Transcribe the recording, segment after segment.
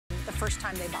first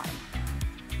time they bought them.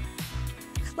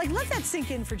 Like, let that sink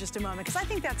in for just a moment, because I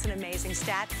think that's an amazing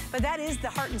stat. But that is the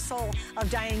heart and soul of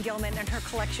Diane Gilman and her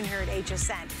collection here at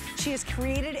HSN. She has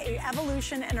created an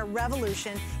evolution and a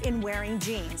revolution in wearing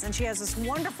jeans. And she has this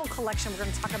wonderful collection we're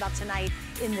going to talk about tonight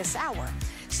in this hour.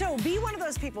 So be one of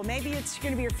those people. Maybe it's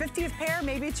going to be your 50th pair.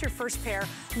 Maybe it's your first pair.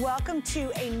 Welcome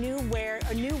to a new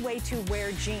way to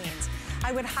wear jeans.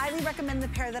 I would highly recommend the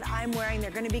pair that I'm wearing. They're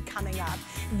going to be coming up.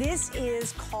 This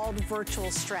is called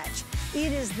Virtual Stretch.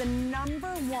 It is the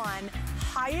 #1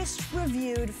 highest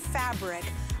reviewed fabric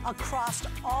across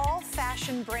all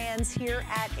fashion brands here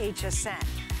at HSN.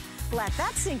 Let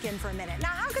that sink in for a minute. Now,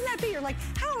 how can that be? You're like,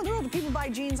 how in the world do people buy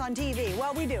jeans on TV?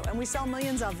 Well, we do, and we sell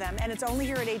millions of them, and it's only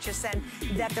here at HSN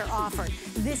that they're offered.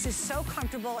 This is so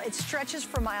comfortable. It stretches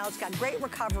for miles. It's got great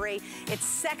recovery. It's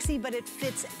sexy, but it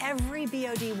fits every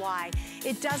BODY.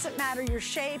 It doesn't matter your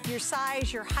shape, your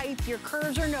size, your height, your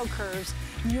curves or no curves.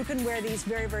 You can wear these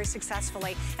very, very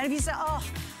successfully. And if you say, oh,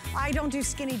 I don't do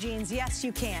skinny jeans, yes,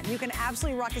 you can. You can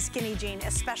absolutely rock a skinny jean,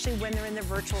 especially when they're in the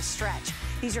virtual stretch.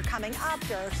 These are coming up.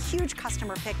 They're a huge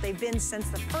customer pick. They've been since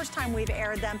the first time we've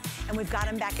aired them, and we've got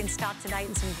them back in stock tonight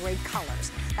in some great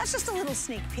colors. That's just a little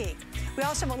sneak peek. We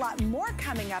also have a lot more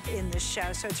coming up in this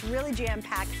show, so it's really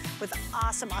jam-packed with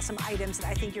awesome, awesome items that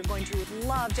I think you're going to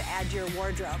love to add to your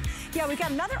wardrobe. Yeah, we've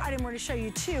got another item we're going to show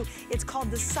you too. It's called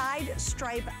the side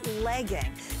stripe legging.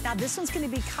 Now, this one's going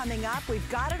to be coming up. We've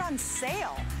got it on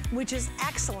sale, which is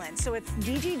excellent. So it's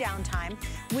DG Downtime,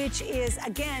 which is,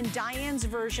 again, Diane's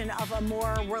version of a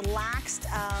more relaxed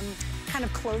kind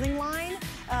of clothing line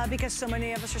because so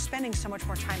many of us are spending so much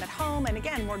more time at home. And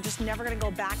again, we're just never gonna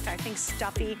go back to, I think,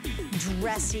 stuffy,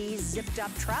 dressy, zipped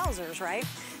up trousers, right?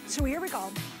 So here we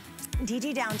go.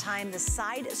 DG Downtime, the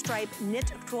side stripe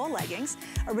knit twoll leggings,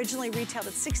 originally retailed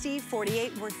at $60,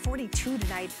 $48, we're at $42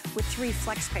 tonight with 3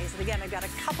 flex pays. And again, I've got a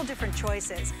couple different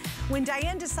choices. When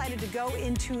Diane decided to go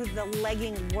into the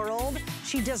legging world,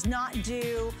 she does not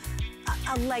do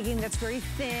a legging that's very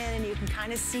thin and you can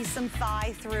kind of see some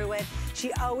thigh through it.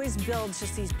 She always builds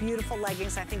just these beautiful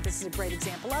leggings. I think this is a great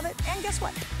example of it. And guess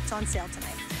what? It's on sale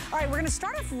tonight. All right, we're gonna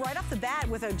start off right off the bat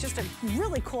with just a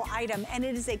really cool item, and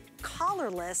it is a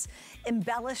collarless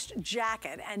embellished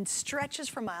jacket and stretches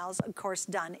for miles, of course,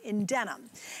 done in denim.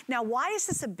 Now, why is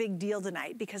this a big deal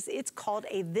tonight? Because it's called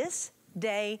a This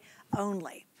Day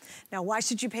Only. Now, why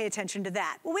should you pay attention to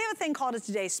that? Well, we have a thing called a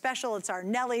Today's Special. It's our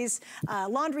Nellie's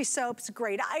laundry soap. It's a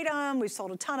great item. We've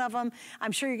sold a ton of them.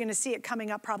 I'm sure you're gonna see it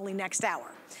coming up probably next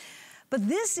hour. But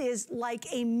this is like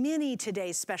a mini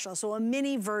Today's Special, so a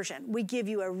mini version. We give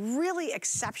you a really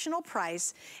exceptional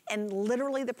price, and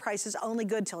literally the price is only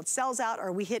good till it sells out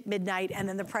or we hit midnight, and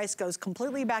then the price goes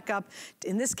completely back up,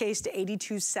 in this case, to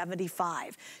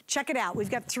 $82.75. Check it out.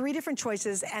 We've got 3 different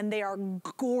choices, and they are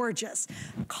gorgeous.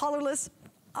 Collarless,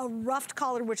 a ruffed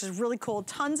collar, which is really cool,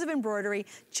 tons of embroidery,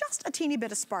 just a teeny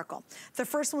bit of sparkle. The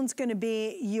first one's gonna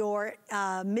be your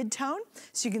mid-tone,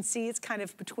 so you can see it's kind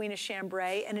of between a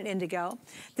chambray and an indigo.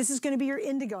 This is gonna be your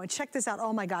indigo, and check this out,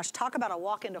 oh my gosh, talk about a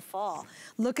walk into fall.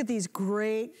 Look at these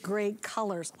great, great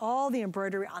colors. All the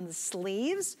embroidery on the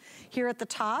sleeves, here at the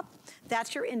top,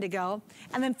 that's your indigo.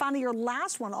 And then finally, your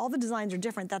last one, all the designs are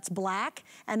different, that's black.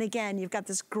 And again, you've got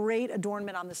this great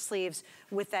adornment on the sleeves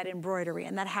with that embroidery,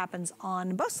 and that happens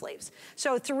on both sleeves.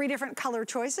 So 3 different color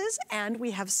choices, and we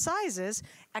have sizes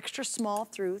extra small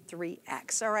through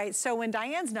 3X. All right, so when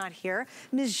Diane's not here,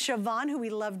 Ms. Siobhan, who we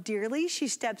love dearly, she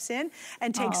steps in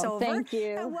and takes over. Thank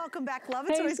you. And welcome back, love.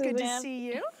 It's always good to see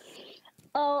you.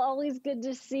 Oh, always good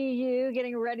to see you,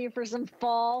 getting ready for some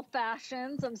fall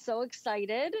fashions. I'm so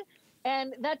excited.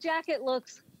 And that jacket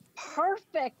looks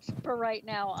perfect for right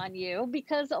now on you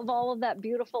because of all of that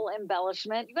beautiful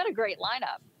embellishment. You've got a great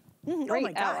lineup. Oh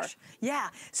my gosh. Yeah.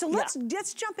 So let's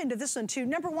jump into this one too.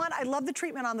 Number 1, I love the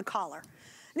treatment on the collar.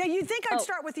 Now you'd think I'd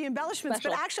start with the embellishments,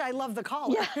 but actually I love the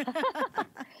collar. Yeah.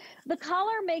 The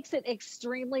collar makes it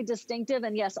extremely distinctive,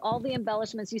 and yes, all the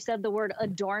embellishments, you said the word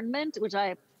adornment, which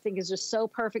I think is just so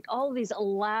perfect. All of these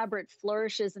elaborate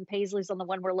flourishes and paisleys on the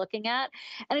one we're looking at.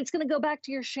 And it's gonna go back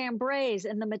to your chambrays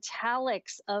and the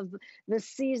metallics of the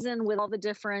season with all the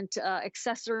different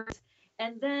accessories.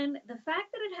 And then the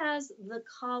fact that it has the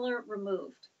collar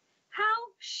removed. How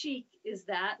chic is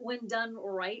that when done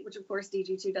right, which of course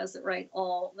DG2 does it right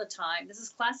all the time. This is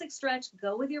classic stretch,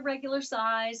 go with your regular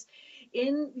size.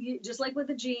 Just like with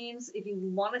the jeans, if you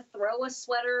want to throw a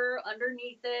sweater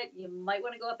underneath it, you might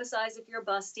want to go up a size if you're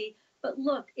busty. But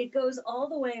look, it goes all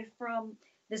the way from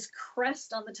this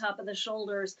crest on the top of the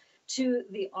shoulders to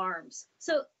the arms.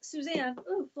 So Suzanne,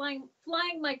 ooh, flying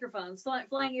microphones, flying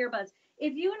earbuds.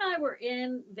 If you and I were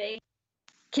in Vegas,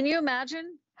 can you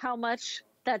imagine how much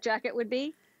that jacket would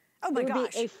be? Oh my gosh. It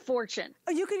would be a fortune.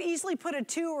 Oh, you could easily put a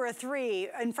 2 or a 3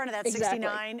 in front of that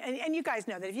 69. And you guys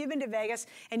know that if you've been to Vegas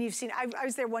and you've seen, I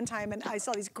was there one time and I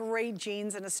saw these great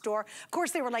jeans in a store. Of course,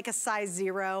 they were like a size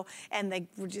 0 and they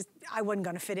were just, I wasn't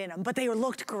gonna fit in them, but they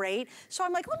looked great. So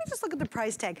I'm like, let me just look at the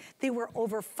price tag. They were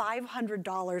over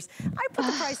 $500. I put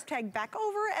the price tag back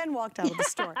over and walked out of the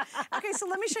store. Okay, so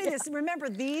let me show you this. Remember,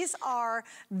 these are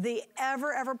the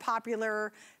ever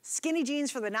popular skinny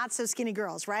jeans for the not so skinny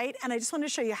girls, right? And I just want to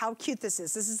show you how cute this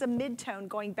is. This is a mid-tone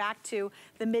going back to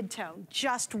the mid-tone.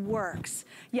 Just works.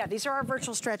 Yeah, these are our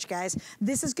virtual stretch, guys.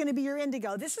 This is going to be your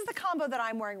indigo. This is the combo that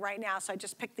I'm wearing right now, so I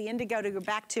just picked the indigo to go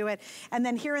back to it. And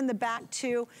then here in the back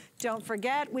too, don't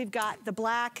forget, we've got the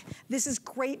black. This is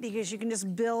great because you can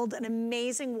just build an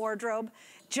amazing wardrobe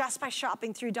just by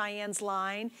shopping through Diane's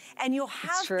line. And you'll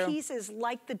have pieces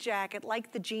like the jacket,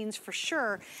 like the jeans for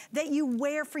sure, that you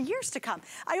wear for years to come.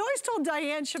 I always told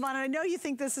Diane, Siobhan, and I know you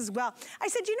think this as well, I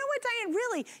said, you know what, Diane,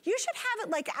 really, you should have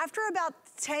it like after about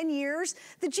 10 years,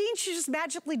 the jeans should just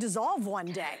magically dissolve one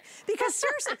day. Because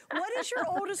seriously, what is your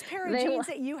oldest pair of jeans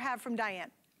that you have from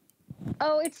Diane?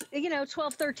 Oh, it's, you know,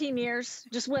 12, 13 years,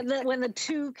 just when the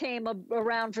 2 came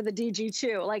around for the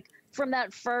DG2, like from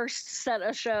that first set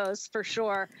of shows, for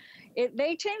sure.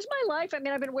 They changed my life. I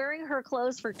mean, I've been wearing her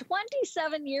clothes for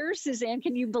 27 years, Suzanne.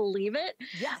 Can you believe it?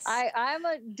 Yes.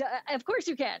 Of course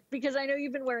you can, because I know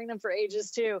you've been wearing them for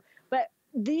ages too. But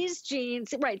these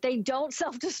jeans, right, they don't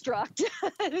self-destruct.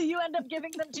 You end up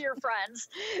giving them to your friends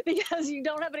because you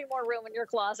don't have any more room in your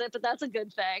closet, but that's a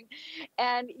good thing.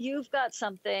 And you've got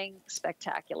something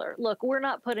spectacular. Look, we're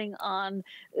not putting on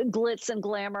glitz and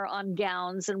glamour on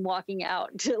gowns and walking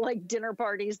out to like dinner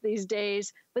parties these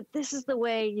days, but this is the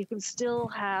way you can still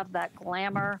have that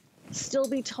glamour, still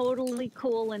be totally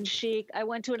cool and chic. I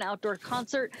went to an outdoor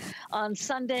concert on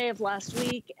Sunday of last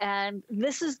week, and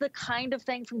this is the kind of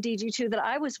thing from DG2 that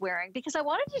I was wearing because I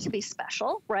wanted it to be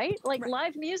special, right? Like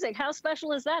live music, how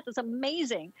special is that? That's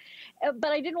amazing.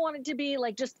 But I didn't want it to be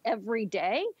like just every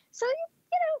day. So,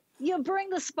 you bring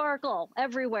the sparkle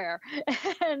everywhere.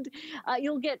 And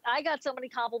I got so many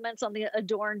compliments on the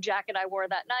adorned jacket I wore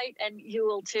that night, and you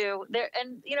will too.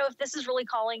 And if this is really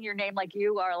calling your name, like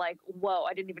you are like, whoa,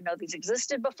 I didn't even know these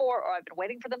existed before, or I've been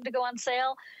waiting for them to go on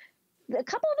sale. A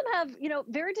couple of them have,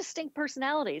 very distinct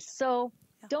personalities. So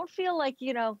don't feel like,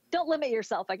 don't limit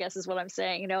yourself, I guess is what I'm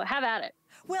saying, have at it.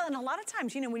 Well, and a lot of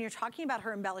times, when you're talking about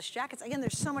her embellished jackets, again,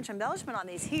 there's so much embellishment on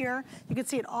these here. You can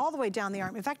see it all the way down the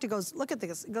arm. In fact, it goes, look at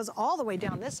this, it goes all the way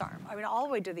down this arm. I mean, all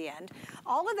the way to the end.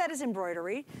 All of that is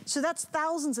embroidery. So that's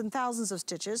thousands and thousands of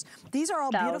stitches. These are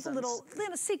all beautiful little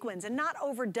sequins and not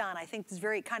overdone. I think it's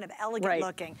very kind of elegant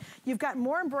looking. You've got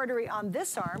more embroidery on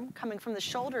this arm coming from the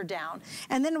shoulder down.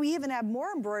 And then we even have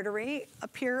more embroidery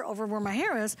up here over where my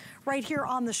hair is, right here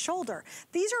on the shoulder.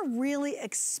 These are really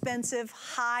expensive,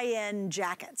 high-end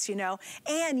jackets,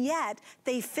 and yet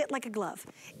they fit like a glove.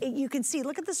 You can see,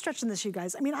 look at the stretch in this, you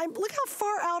guys. I mean, look how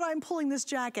far out I'm pulling this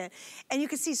jacket. And you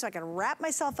can see, so I can wrap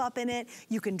myself up in it.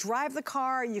 You can drive the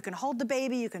car, you can hold the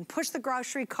baby, you can push the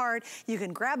grocery cart, you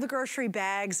can grab the grocery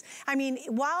bags. I mean,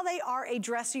 while they are a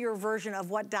dressier version of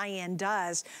what Diane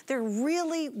does, they're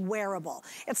really wearable.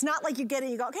 It's not like you get it,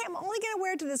 you go, okay, I'm only gonna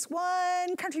wear it to this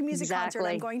one country music concert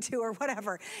I'm going to or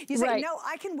whatever. You say, no,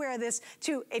 I can wear this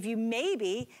to, if you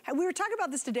maybe, we were talking about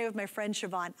this today with my friend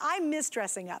Siobhan. I miss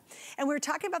dressing up. And we were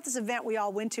talking about this event we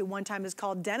all went to one time. It's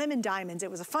called Denim and Diamonds. It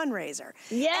was a fundraiser.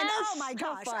 Yes. And oh my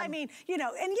gosh, I mean,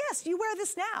 and yes, you wear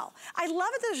this now. I love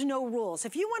it, there's no rules.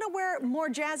 If you want to wear more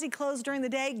jazzy clothes during the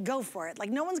day, go for it. Like,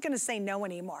 no one's going to say no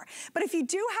anymore. But if you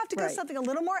do have to go something a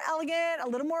little more elegant, a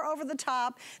little more over the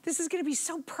top, this is going to be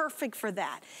so perfect for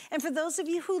that. And for those of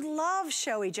you who love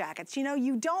showy jackets,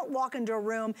 you don't walk into a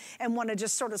room and want to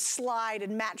just sort of slide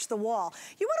and match the wall.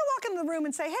 You want to walk into the room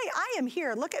and say, hey, I am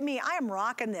here, look at me, I am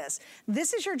rocking this.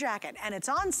 This is your jacket, and it's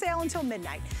on sale until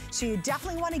midnight. So you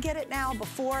definitely want to get it now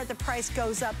before the price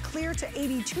goes up clear to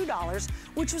 $82,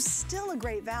 which was still a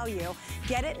great value.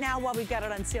 Get it now while we've got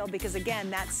it on sale, because again,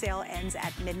 that sale ends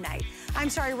at midnight. I'm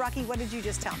sorry, Rocky, what did you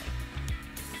just tell me?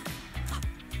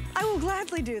 I will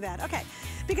gladly do that, okay.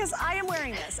 Because I am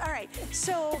wearing this. All right,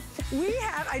 so we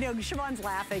have, I know Siobhan's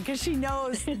laughing because she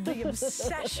knows the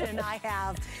obsession I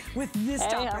have with this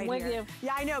top right here. You.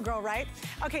 Yeah, I know, girl, right?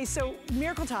 Okay, so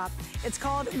Miracle Top, it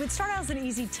started out as an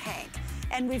easy tank.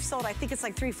 and we've sold, I think it's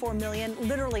like 3-4 million,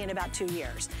 literally in about 2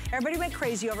 years. Everybody went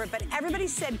crazy over it, but everybody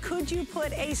said, could you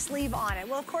put a sleeve on it?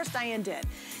 Well, of course Diane did.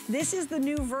 This is the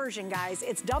new version, guys.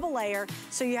 It's double layer,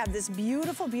 so you have this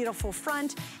beautiful, beautiful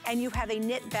front, and you have a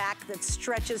knit back that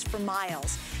stretches for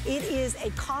miles. It is a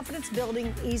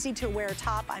confidence-building, easy-to-wear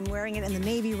top. I'm wearing it in the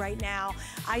navy right now.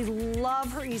 I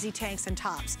love her easy tanks and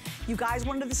tops. You guys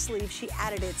wanted the sleeve, she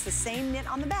added it. It's the same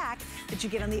knit on the back that you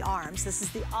get on the arms. This is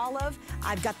the olive.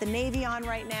 I've got the navy on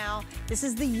right now. This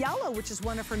is the yellow, which is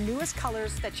one of her newest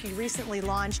colors that she recently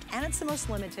launched, and it's the most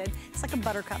limited. It's like a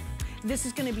buttercup. This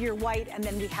is gonna be your white, and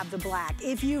then we have the black.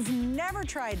 If you've never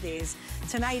tried these,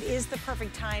 tonight is the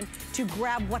perfect time to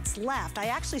grab what's left. I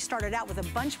actually started out with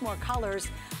a bunch more colors.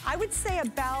 I would say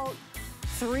about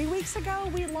 3 weeks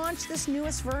ago, we launched this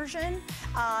newest version.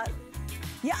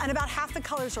 Yeah, and about half the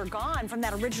colors are gone from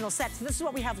that original set. So this is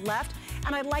what we have left.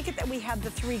 And I like it that we have the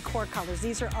 3 core colors.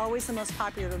 These are always the most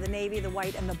popular, the navy, the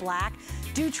white, and the black.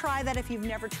 Do try that if you've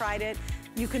never tried it.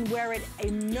 You can wear it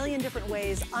a million different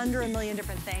ways, under a million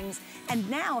different things. And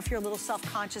now, if you're a little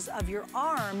self-conscious of your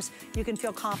arms, you can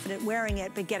feel confident wearing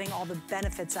it, but getting all the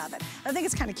benefits of it. I think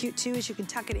it's kind of cute too, is you can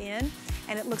tuck it in,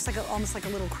 and it looks like almost like a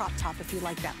little crop top if you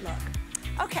like that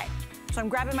look. Okay, so I'm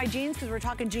grabbing my jeans because we're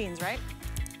talking jeans, right?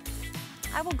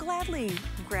 I will gladly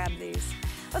grab these.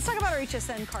 Let's talk about our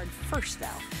HSN card first, though.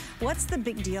 What's the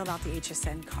big deal about the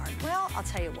HSN card? Well, I'll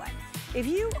tell you what. If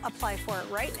you apply for it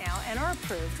right now and are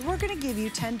approved, we're gonna give you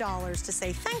 $10 to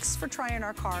say thanks for trying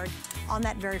our card on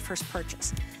that very first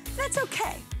purchase. That's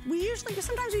okay.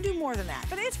 Sometimes we do more than that,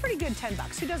 but it's pretty good, 10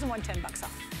 bucks. Who doesn't want 10 bucks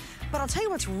off? But I'll tell you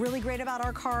what's really great about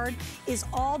our card is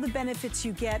all the benefits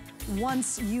you get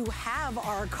once you have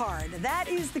our card. That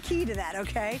is the key to that,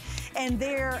 okay? And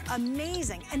they're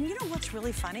amazing. And you know what's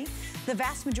really funny? The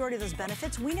vast majority of those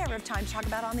benefits, we never have time to talk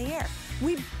about on the air.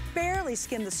 We barely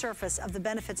skim the surface of the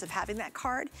benefits of having that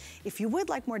card. If you would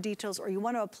like more details or you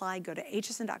want to apply, go to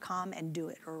hsn.com and do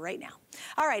it right now.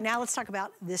 All right, now let's talk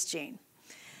about this jean.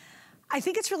 I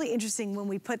think it's really interesting when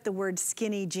we put the word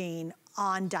skinny jean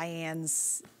on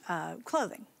Diane's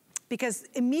clothing, because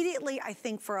immediately I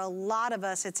think for a lot of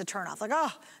us it's a turnoff. Like,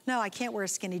 oh, no, I can't wear a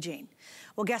skinny jean.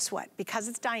 Well, guess what? Because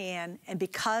it's Diane and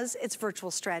because it's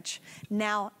virtual stretch,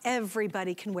 now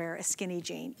everybody can wear a skinny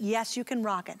jean. Yes, you can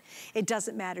rock it. It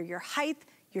doesn't matter your height,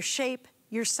 your shape,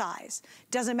 your size.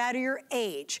 Doesn't matter your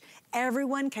age.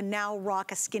 Everyone can now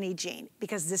rock a skinny jean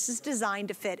because this is designed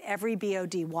to fit every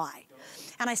BODY.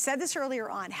 And I said this earlier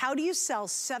on, how do you sell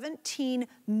 17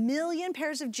 million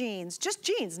pairs of jeans, just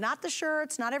jeans, not the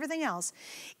shirts, not everything else,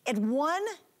 at one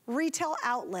retail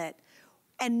outlet,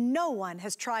 and no one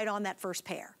has tried on that first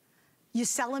pair? You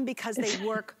sell them because they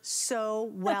work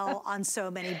so well on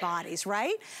so many bodies,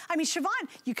 right? I mean, Siobhan,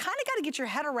 you kind of got to get your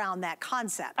head around that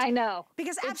concept. I know.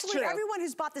 Because absolutely everyone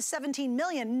who's bought the 17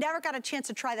 million never got a chance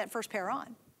to try that first pair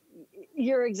on.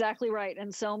 You're exactly right.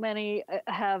 And so many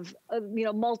have,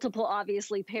 multiple,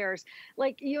 obviously, pairs.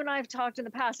 Like you and I have talked in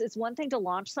the past, it's one thing to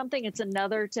launch something, it's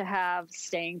another to have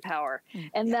staying power.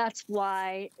 And that's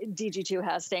why DG2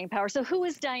 has staying power. So who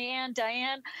is Diane?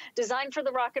 Diane, designed for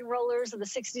the rock and rollers of the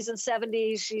 60s and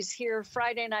 70s. She's here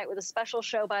Friday night with a special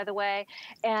show, by the way.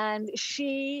 And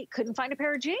she couldn't find a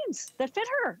pair of jeans that fit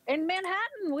her in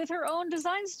Manhattan with her own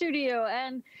design studio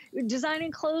and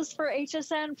designing clothes for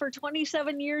HSN for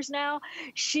 27 years now.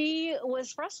 She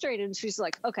was frustrated and she's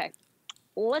like, okay,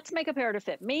 let's make a pair to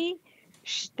fit me.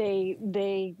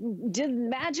 They did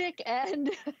magic,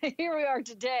 and here we are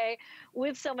today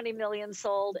with so many millions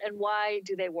sold. And why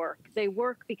do they work? They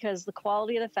work because the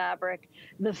quality of the fabric,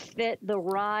 the fit, the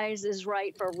rise is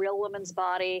right for a real woman's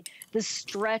body. The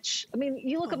stretch, I mean,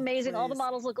 you look amazing. Please. All the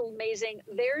models look amazing.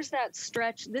 There's that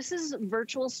stretch. This is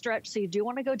virtual stretch, so you do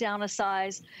want to go down a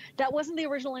size. That wasn't the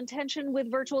original intention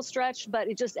with virtual stretch, but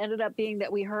it just ended up being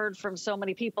that we heard from so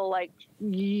many people like,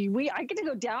 I get to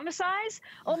go down a size?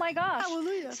 Oh my gosh.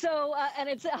 Hallelujah. So, and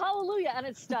it's hallelujah, and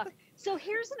it's stuck. So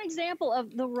here's an example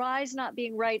of the rise not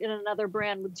being right in another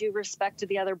brand with due respect to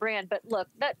the other brand. But look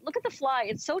at the fly.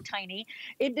 It's so tiny.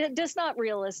 It does not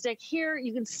realistic. Here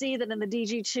you can see that in the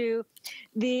DG2,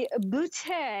 the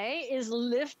bootay is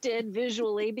lifted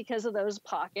visually because of those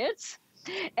pockets.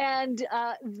 And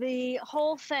the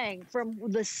whole thing from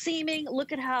the seaming,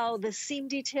 look at how the seam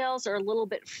details are a little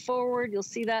bit forward. You'll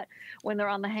see that when they're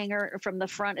on the hanger from the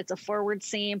front, it's a forward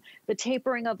seam. The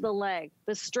tapering of the leg,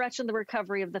 the stretch and the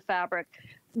recovery of the fabric.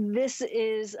 This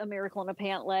is a miracle in a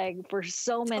pant leg for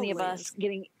so many of us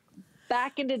getting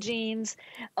back into jeans.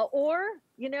 Or,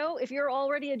 you know, if you're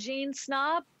already a jean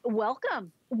snob,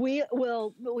 welcome. We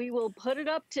will put it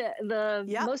up to the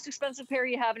most expensive pair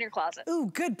you have in your closet. Ooh,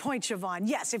 good point, Siobhan.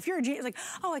 Yes, if you're a jeans, like,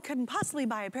 oh, I couldn't possibly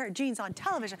buy a pair of jeans on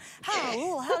television.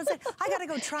 How's it? I gotta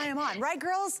go try them on, right,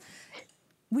 girls?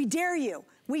 We dare you.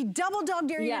 We double dog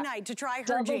dare you tonight to try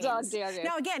her jeans. Double dog dare you.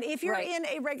 Now again, if you're in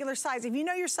a regular size, if you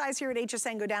know your size here at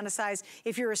HSN, go down a size.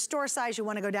 If you're a store size, you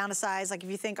want to go down a size. Like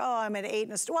if you think, oh, I'm at 8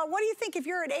 in a store. Well, what do you think if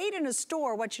you're at 8 in a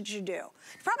store, what should you do?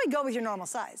 Probably go with your normal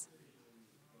size.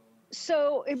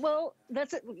 So, well,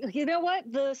 that's it. You know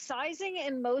what? The sizing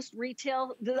in most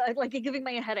retail, like you're giving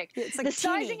me a headache. It's like the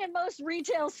sizing in most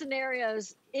retail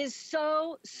scenarios is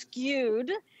so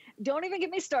skewed. Don't even get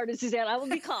me started, Suzanne. I will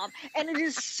be calm. And it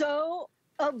is so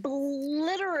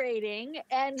obliterating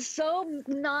and so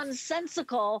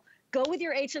nonsensical. Go with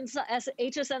your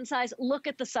HSN size. Look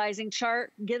at the sizing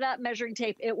chart. Get that measuring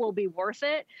tape. It will be worth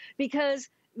it because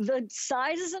the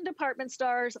sizes in department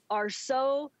stores are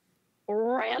so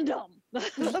random.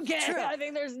 Okay, true. I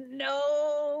think there's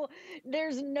no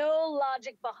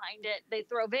logic behind it. They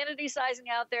throw vanity sizing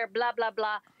out there, blah, blah,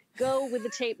 blah. Go with the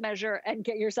tape measure and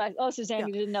get your size. Oh, Suzanne,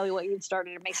 you didn't know what you'd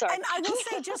started to make. Sorry. And I will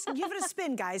say, just give it a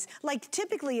spin, guys. Like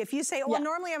typically, if you say, well,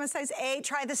 normally I'm a size 8,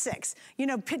 try the 6. You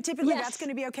know, typically that's going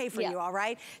to be okay for you, all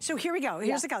right? So here we go.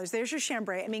 Here's the colors. There's your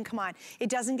chambray. I mean, come on. It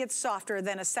doesn't get softer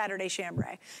than a Saturday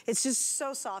chambray. It's just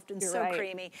so soft and so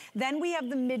creamy. Then we have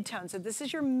the mid-tone. So this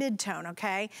is your mid-tone,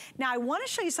 okay? Now, I want to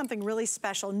show you something really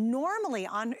special. Normally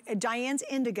on Diane's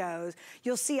indigos,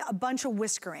 you'll see a bunch of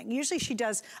whiskering. Usually she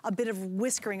does a bit of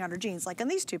whiskering on her jeans, like on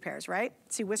these two pairs, right?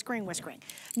 See, whiskering, whiskering.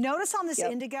 Notice on this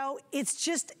indigo, it's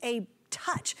just a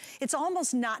touch. It's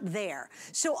almost not there.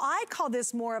 So I call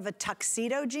this more of a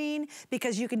tuxedo jean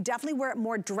because you can definitely wear it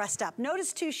more dressed up.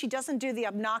 Notice too, she doesn't do the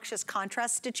obnoxious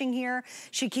contrast stitching here.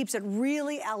 She keeps it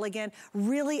really elegant,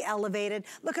 really elevated.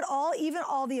 Look at even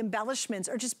all the embellishments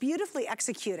are just beautifully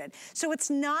executed. So it's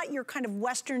not your kind of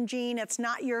Western jean. It's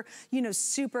not your, you know,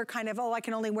 super kind of, oh, I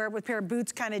can only wear it with a pair of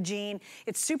boots kind of jean.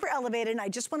 It's super elevated. And I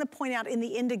just want to point out in the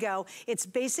indigo, it's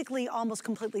basically almost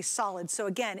completely solid. So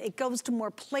again, it goes to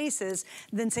more places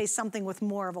than say something with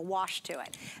more of a wash to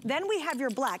it. Then we have your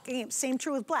black, same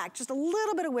true with black, just a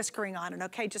little bit of whiskering on it,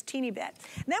 okay, just teeny bit.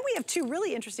 And then we have two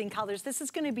really interesting colors. This is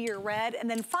gonna be your red, and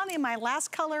then finally my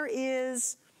last color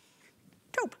is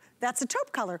taupe. That's a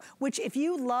taupe color, which if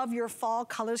you love your fall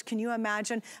colors, can you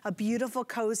imagine a beautiful,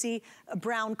 cozy, a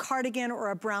brown cardigan or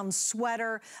a brown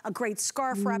sweater, a great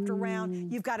scarf wrapped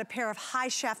around. You've got a pair of high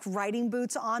shaft riding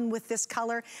boots on with this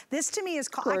color. This to me is,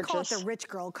 I call it the rich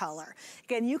girl color.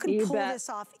 Again, you can pull this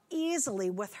off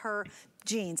easily with her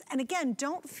jeans. And again,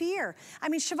 don't fear. I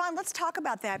mean, Siobhan, let's talk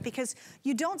about that because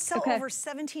you don't sell over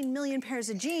 17 million pairs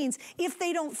of jeans if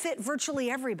they don't fit virtually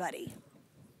everybody.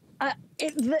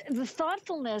 The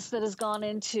thoughtfulness that has gone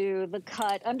into the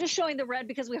cut. I'm just showing the red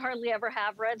because we hardly ever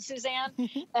have red, Suzanne,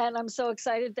 and I'm so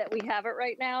excited that we have it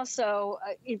right now. So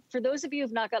for those of you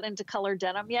who've not gotten into color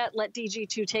denim yet, let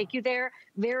DG2 take you there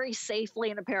very safely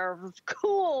in a pair of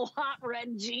cool, hot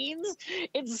red jeans.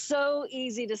 It's so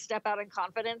easy to step out in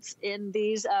confidence in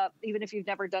these, even if you've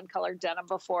never done colored denim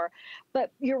before.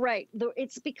 But you're right.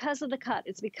 It's because of the cut.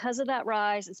 It's because of that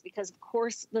rise. It's because, of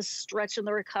course, the stretch and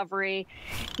the recovery.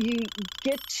 You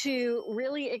get to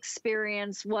really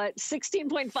experience what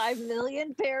 16.5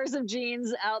 million pairs of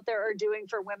jeans out there are doing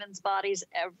for women's bodies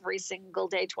every single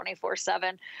day,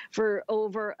 24/7 for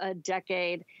over a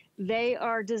decade. They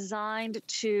are designed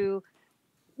to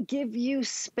give you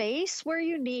space where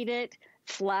you need it,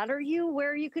 flatter you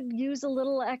where you could use a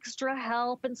little extra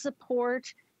help and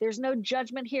support. There's no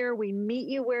judgment here. We meet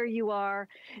you where you are.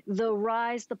 The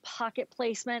rise, the pocket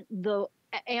placement, the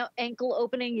ankle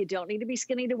opening. You don't need to be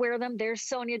skinny to wear them. There's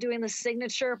Sonia doing the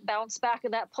signature bounce back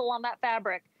of that pull on that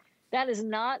fabric. That is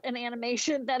not an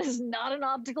animation. That is not an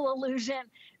optical illusion.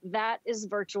 That is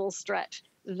virtual stretch.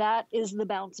 That is the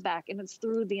bounce back, and it's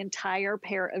through the entire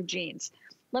pair of jeans.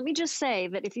 Let me just say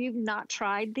that if you've not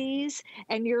tried these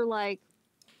and you're like,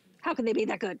 how can they be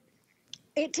that good?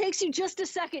 It takes you just a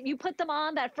second. You put them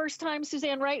on that first time,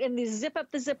 Suzanne, right? And you zip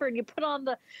up the zipper and you put on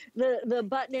the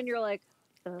button and you're like,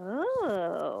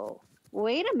 oh,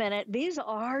 wait a minute. These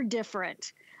are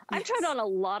different. I've tried on a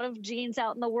lot of jeans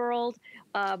out in the world,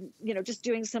 you know, just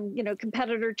doing some, you know,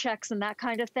 competitor checks and that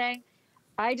kind of thing.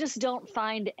 I just don't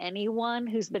find anyone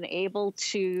who's been able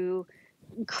to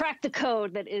crack the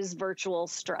code that is virtual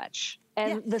stretch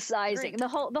and the sizing, the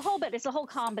whole bit. It's a whole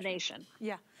combination.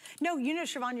 Yeah. No, you know,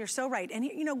 Siobhan, you're so right. And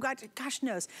you know, gosh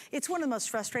knows, it's one of the most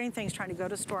frustrating things trying to go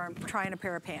to a store and trying a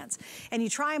pair of pants. And you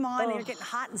try them on and you're getting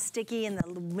hot and sticky in the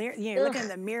mirror, you know, you're looking in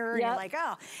the mirror and you're like,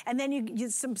 oh. And then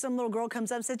some little girl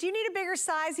comes up and says, do you need a bigger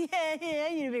size? Yeah,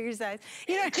 I need a bigger size.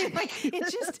 You know, like,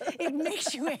 it's just, it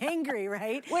makes you angry,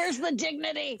 right? Where's the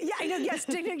dignity? Yeah, I know, yes,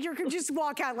 dignity, you could just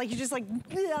walk out like you're just like,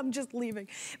 I'm just leaving.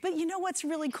 But you know what's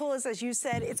really cool is, as you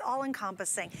said, it's all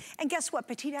encompassing. And guess what?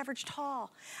 Petite, average,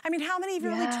 tall. I mean, how many of you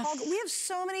really tall? We have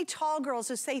so many tall girls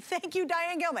who say, thank you,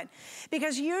 Diane Gilman.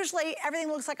 Because usually everything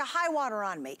looks like a high water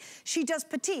on me. She does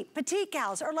petite. Petite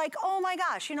gals are like, oh my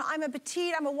gosh, you know, I'm a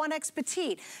petite, I'm a 1X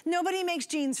petite. Nobody makes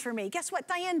jeans for me. Guess what?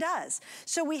 Diane does.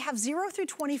 So we have 0 through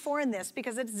 24 in this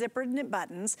because it's zippered and it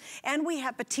buttons. And we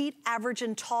have petite, average,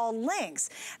 and tall lengths.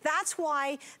 That's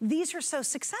why these are so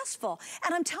successful.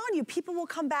 And I'm telling you, people will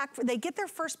come back, they get their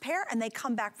first pair and they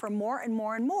come back for more and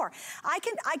more and more. I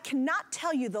cannot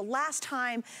tell you the last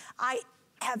time I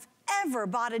have ever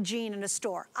bought a jean in a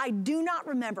store. I do not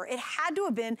remember. It had to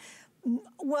have been,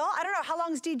 well, I don't know, how long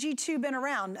has DG2 been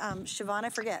around, Siobhan? I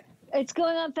forget. It's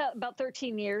going on about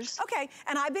 13 years. Okay,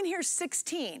 and I've been here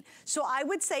 16. So I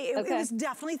would say it was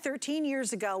definitely 13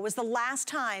 years ago was the last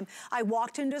time I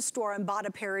walked into a store and bought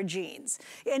a pair of jeans.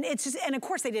 And it's just, and of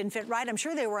course they didn't fit right. I'm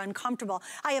sure they were uncomfortable.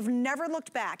 I have never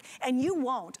looked back, and you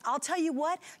won't. I'll tell you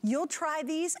what, you'll try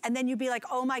these and then you'll be like,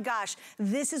 oh my gosh,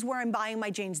 this is where I'm buying my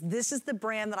jeans. This is the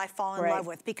brand that I fall in love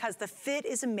with because the fit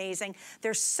is amazing.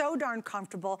 They're so darn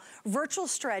comfortable. Virtual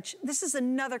stretch, this is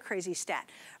another crazy stat.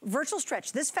 Virtual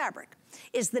stretch, this fabric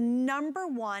is the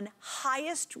 #1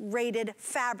 highest rated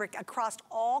fabric across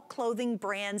all clothing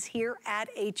brands here at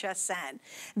HSN.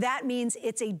 That means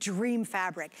it's a dream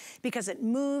fabric because it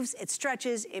moves, it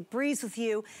stretches, it breathes with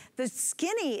you. The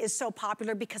skinny is so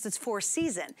popular because it's 4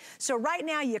 season. So right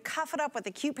now you cuff it up with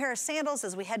a cute pair of sandals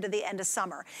as we head to the end of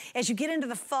summer. As you get into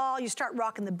the fall, you start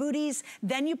rocking the booties,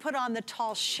 then you put on the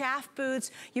tall shaft boots,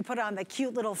 you put on the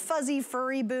cute little fuzzy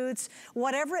furry boots,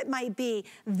 whatever it might be,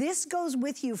 this goes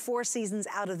with you 4 seasons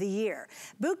out of the year.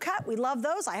 Boot cut, we love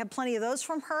those. I have plenty of those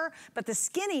from her, but the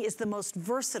skinny is the most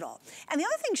versatile. And the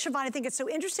other thing, Siobhan, I think it's so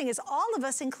interesting is all of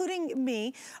us, including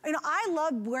me, you know, I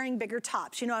love wearing bigger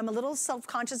tops. You know, I'm a little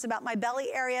self-conscious about my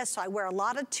belly area, so I wear a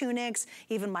lot of tunics.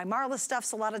 Even my Marla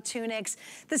stuff's a lot of tunics.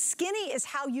 The skinny is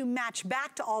how you match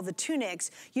back to all the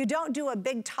tunics. You don't do a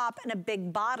big top and a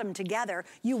big bottom together.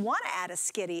 You want to add a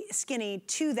skinny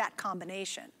to that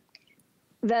combination.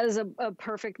 That is a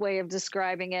perfect way of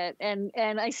describing it. And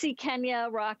I see Kenya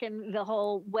rocking the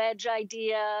whole wedge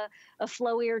idea, a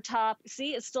flowier top.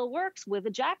 See, it still works with a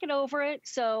jacket over it.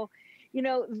 So, you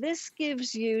know, this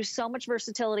gives you so much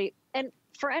versatility. And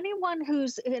for anyone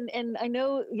who's, and I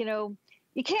know, you know,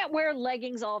 you can't wear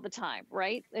leggings all the time,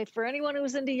 right? For anyone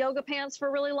who's into yoga pants for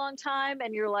a really long time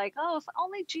and you're like, oh, if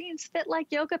only jeans fit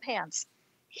like yoga pants.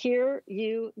 Here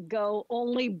you go,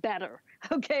 only better,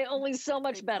 okay? Only so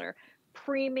much better.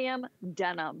 Premium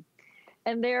denim.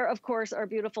 And there, of course, our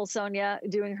beautiful Sonia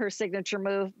doing her signature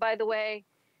move. By the way,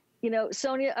 you know,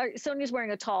 Sonia's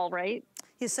wearing a tall, right?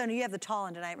 Yes, Sonia, you have the tall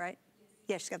on tonight, right?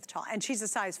 Yeah, she's got the tall. And she's a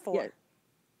size 4. Yeah.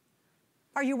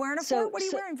 Are you wearing a 4? What are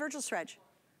you wearing, Virtual Stretch?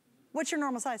 What's your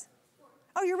normal size?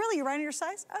 Oh, you're right in your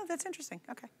size? Oh, that's interesting.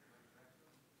 Okay.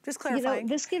 Just clarifying. You know,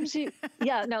 this gives you,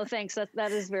 yeah, no, thanks.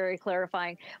 That is very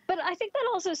clarifying. But I think that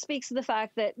also speaks to the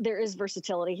fact that there is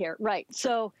versatility here, right?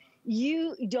 So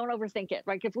you don't overthink it,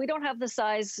 right? If we don't have the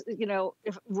size, you know,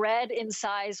 if red in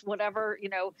size, whatever, you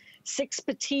know, 6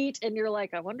 petite, and you're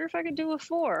like, I wonder if I can do a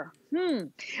 4. Or,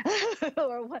 you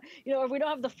know, if we don't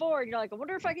have the 4, and you're like, I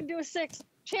wonder if I can do a 6.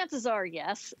 Chances are,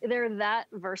 yes, they're that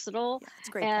versatile. Yeah, that's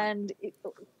a great point.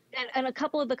 And a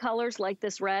couple of the colors, like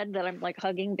this red that I'm like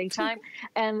hugging big time,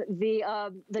 and the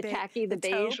khaki, the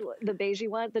beigey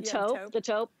one, the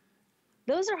taupe.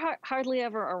 Those are hardly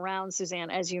ever around, Suzanne,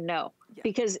 as you know,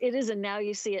 because it is a now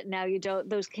you see it, now you don't.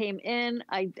 Those came in.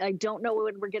 I don't know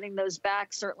when we're getting those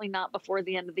back, certainly not before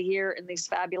the end of the year in these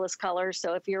fabulous colors.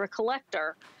 So if you're a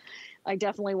collector, I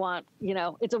definitely want, you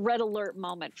know, it's a red alert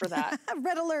moment for that.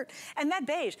 Red alert. And that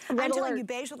beige. I'm telling you,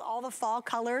 beige with all the fall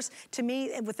colors, to me,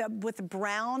 with the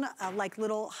brown, like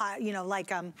little, high, you know,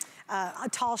 like a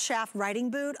tall shaft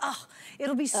riding boot. Oh,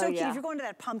 it'll be so cute. If you're going to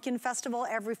that pumpkin festival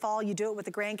every fall, you do it with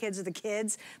the grandkids or the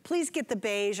kids, please get the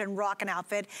beige and rock an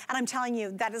outfit. And I'm telling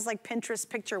you, that is like Pinterest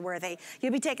picture worthy.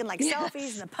 You'll be taking like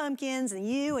selfies and the pumpkins and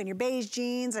you and your beige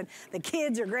jeans and the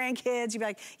kids or grandkids. You'll be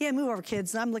like, yeah, move over,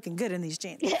 kids. I'm looking good in these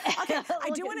jeans. Okay. I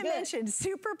do want to mention,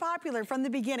 super popular from the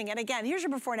beginning. And again, here's your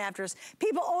before and afters.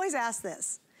 People always ask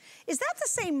this. Is that the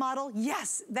same model?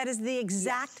 Yes, that is the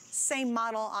exact same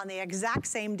model on the exact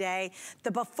same day.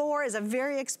 The before is a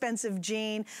very expensive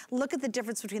jean. Look at the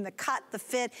difference between the cut, the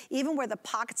fit, even where the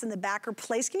pockets in the back are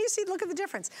placed. Can you see, look at the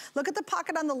difference. Look at the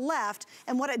pocket on the left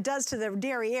and what it does to the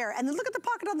derriere, and then look at the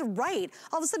pocket on the right.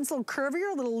 All of a sudden it's a little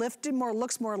curvier, a little lifted,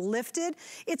 looks more lifted.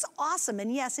 It's awesome,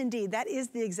 and yes, indeed, that is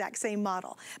the exact same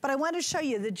model. But I wanted to show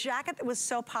you the jacket that was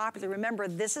so popular. Remember,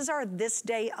 this is our this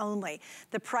day only.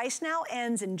 The price now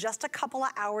ends in just a couple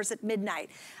of hours at midnight.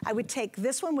 I would take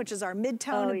this one, which is our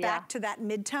mid-tone, back to that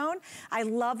mid-tone. I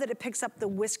love that it picks up the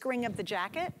whiskering of the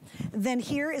jacket. Then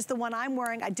here is the one I'm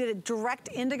wearing. I did it direct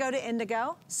indigo to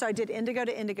indigo. So I did indigo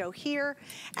to indigo here.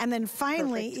 And then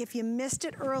finally, if you missed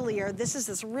it earlier, this is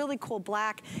this really cool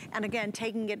black. And again,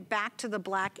 taking it back to the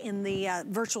black in the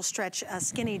virtual stretch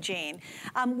skinny jean.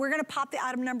 We're gonna pop the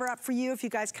item number up for you if you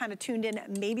guys kind of tuned in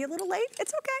maybe a little late.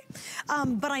 It's okay.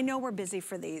 But I know we're busy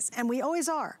for these, and we always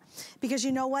are. Because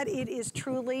you know what? It is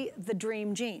truly the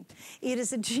dream jean. It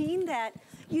is a jean that,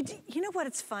 you know what,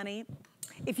 it's funny?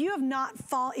 If you have not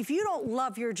if you don't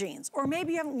love your jeans, or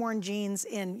maybe you haven't worn jeans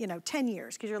in, 10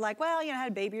 years, because you're like, well, I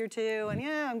had a baby or two, and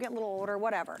yeah, I'm getting a little older,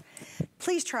 whatever.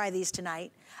 Please try these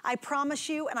tonight. I promise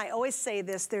you, and I always say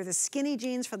this, they're the skinny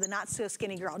jeans for the not so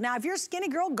skinny girl. Now, if you're a skinny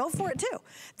girl, go for it too.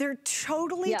 They're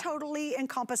totally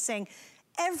encompassing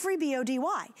every BODY.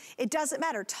 It doesn't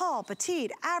matter, tall,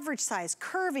 petite, average size,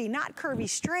 curvy, not curvy,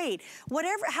 straight,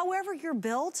 whatever, however you're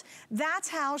built, that's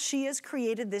how she has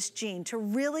created this jean to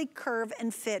really curve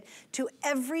and fit to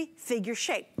every figure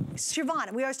shape. Siobhan,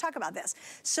 and we always talk about this.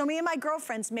 So many of my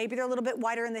girlfriends, maybe they're a little bit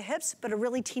wider in the hips, but a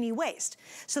really teeny waist.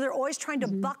 So they're always trying to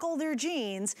buckle their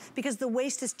jeans because the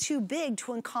waist is too big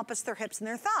to encompass their hips and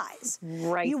their thighs.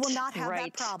 Right. You will not have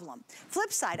that problem.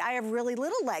 Flip side, I have really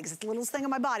little legs. It's the littlest thing on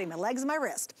my body, my legs and my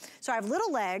wrist. So I have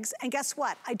little legs, and guess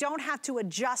what? I don't have to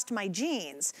adjust my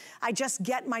jeans. I just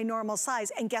get my normal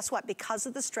size, and guess what? Because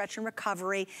of the stretch and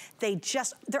recovery,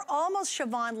 they're almost,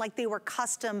 Siobhan, like they were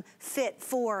custom fit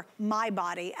for my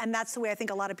body, and that's the way I think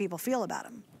a lot of people feel about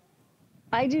them.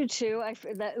 I do too.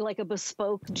 Like a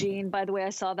bespoke jean. By the way,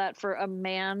 I saw that for a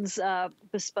man's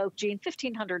bespoke jean,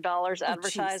 $1,500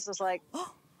 advertised. I was like,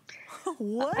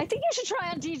 what? I think you should try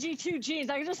on DG2 jeans.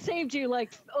 I just saved you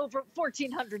like over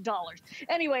 $1,400.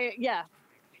 Anyway, yeah.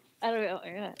 I don't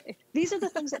know. These are the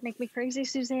things that make me crazy,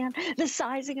 Suzanne. The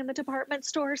sizing in the department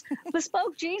stores.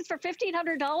 Bespoke jeans for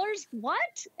 $1,500? What?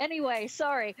 Anyway,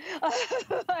 sorry.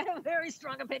 I have very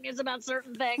strong opinions about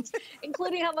certain things,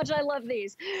 including how much I love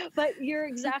these. But you're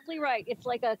exactly right. It's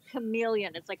like a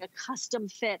chameleon. It's like a custom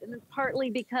fit. And it's partly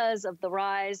because of the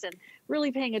rise and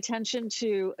really paying attention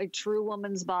to a true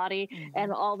woman's body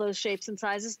and all those shapes and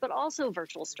sizes, but also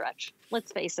virtual stretch.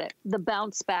 Let's face it. The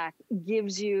bounce back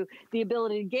gives you the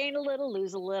ability to gain a little,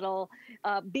 lose a little,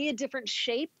 be a different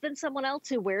shape than someone else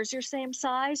who wears your same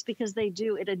size, because they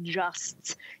do, it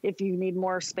adjusts. If you need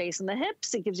more space in the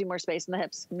hips, it gives you more space in the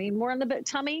hips. You need more in the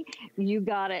tummy, you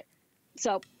got it.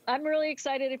 So I'm really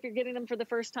excited if you're getting them for the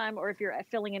first time or if you're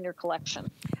filling in your collection.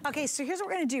 Okay, so here's what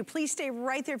we're gonna do. Please stay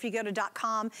right there if you go to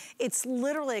 .com. It's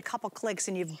literally a couple clicks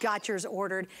and you've got yours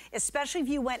ordered, especially if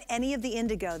you went any of the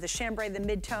indigo, the chambray, the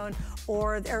mid-tone,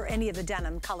 or any of the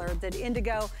denim color, the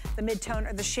indigo, the mid-tone,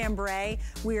 or the chambray.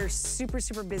 We are super,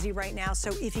 super busy right now, so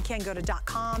if you can, go to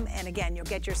 .com, and again, you'll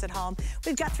get yours at home.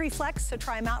 We've got 3 flex, so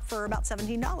try them out for about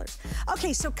 $17.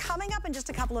 Okay, so coming up in just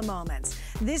a couple of moments,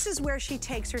 this is where she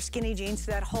takes her skinny jeans to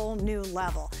that whole new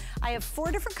level. I have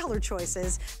 4 different color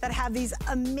choices that have these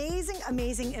amazing,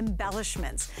 amazing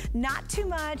embellishments. Not too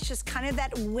much, just kind of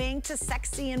that wing to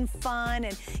sexy and fun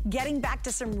and getting back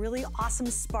to some really awesome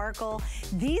sparkle.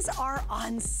 These are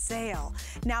on sale.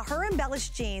 Now, her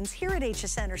embellished jeans here at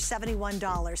HSN are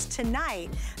 $71. Tonight,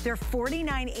 they're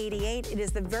 $49.88. It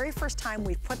is the very first time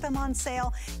we've put them on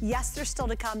sale. Yes, they're still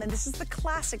to come, and this is the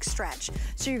classic stretch.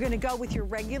 So you're gonna go with your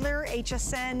regular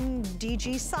HSN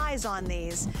DG size on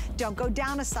these. Don't go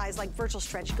down a size like virtual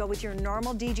stretch. Go with your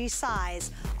normal DG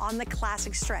size on the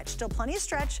classic stretch. Still plenty of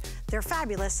stretch. They're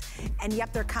fabulous. And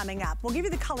yep, they're coming up. We'll give you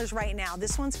the colors right now.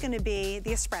 This one's going to be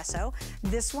the espresso.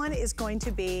 This one is going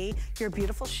to be your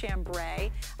beautiful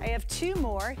chambray. I have 2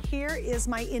 more. Here is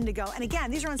my indigo. And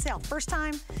again, these are on sale. First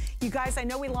time. You guys, I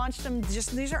know we launched them.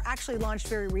 These are actually launched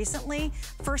very recently.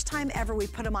 First time ever we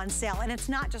put them on sale. And it's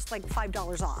not just like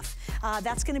 $5 off.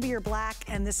 That's going to be your black.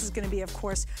 And this is going to be, of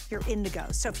course, your indigo.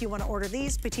 So if you want to order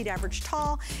these, petite, average,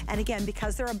 tall. And again,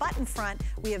 because they're a button front,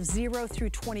 we have 0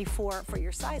 through 24 for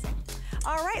your sizing.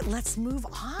 All right, let's move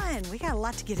on. We got a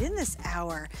lot to get in this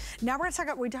hour. Now we're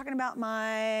talking about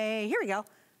here we go.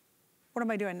 What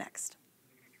am I doing next?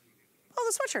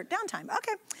 Oh, the sweatshirt, downtime.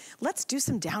 Okay, let's do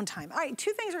some downtime. All right,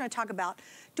 two things we're gonna talk about.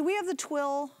 Do we have the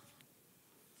twill?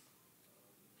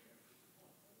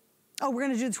 Oh, we're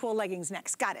gonna do the twill leggings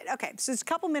next. Got it. Okay, so it's a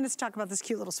couple minutes to talk about this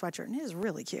cute little sweatshirt, and it is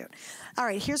really cute. All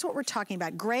right, here's what we're talking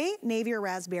about. Gray, navy, or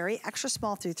raspberry, extra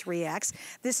small through 3X.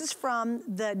 This is from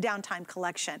the Downtime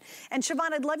collection. And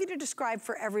Siobhan, I'd love you to describe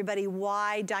for everybody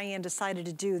why Diane decided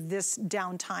to do this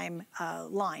Downtime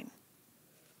line.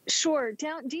 Sure.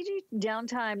 DG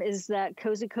Downtime is that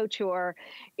cozy couture.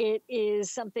 It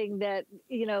is something that,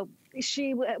 you know,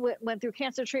 she went through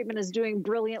cancer treatment, is doing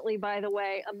brilliantly, by the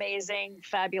way. Amazing,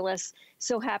 fabulous,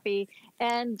 so happy.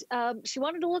 And she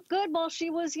wanted to look good while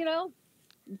she was, you know,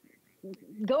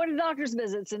 going to doctor's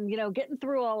visits and, you know, getting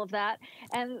through all of that.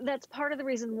 And that's part of the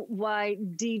reason why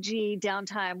DG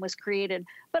Downtime was created.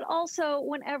 But also,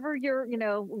 whenever you're, you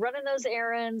know, running those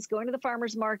errands, going to the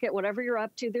farmer's market, whatever you're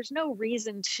up to, there's no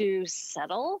reason to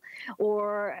settle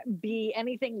or be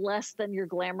anything less than your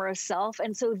glamorous self.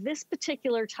 And so this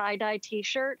particular tie-dye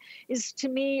t-shirt is, to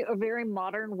me, a very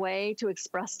modern way to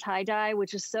express tie-dye,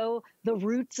 which is so the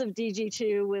roots of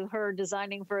DG2 with her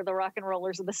designing for the rock and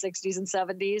rollers of the 60s and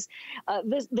 70s.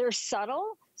 They're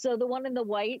subtle. So the one in the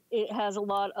white, it has a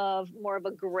lot of more of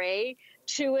a gray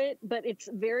to it, but it's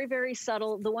very, very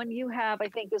subtle. The one you have, I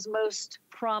think, is most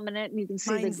prominent. You can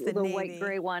see the white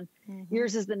gray one. Mm-hmm.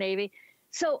 Yours is the navy.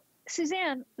 So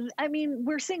Suzanne, I mean,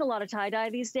 we're seeing a lot of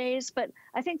tie-dye these days, but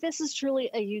I think this is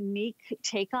truly a unique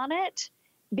take on it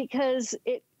because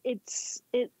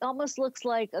it almost looks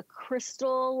like a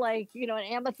crystal, like, you know, an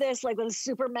amethyst, like with a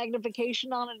super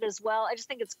magnification on it as well. I just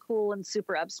think it's cool and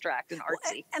super abstract and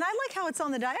artsy. And I like how it's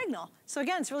on the diagonal. So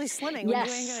again, it's really slimming. When you're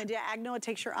doing a diagonal, it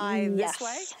takes your eye this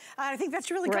way. I think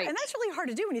that's really great. And that's really hard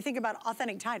to do when you think about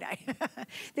authentic tie-dye.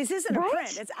 This isn't a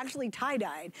print, it's actually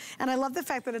tie-dyed. And I love the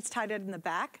fact that it's tie-dyed in the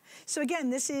back. So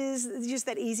again, this is just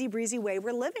that easy breezy way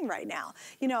we're living right now.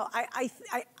 You know, I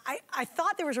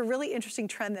thought there was a really interesting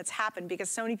trend that's happened because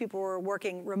so many people were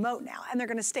working remote now, and they're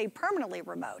gonna stay permanently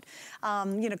remote.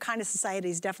 You know, kind of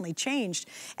society's definitely changed.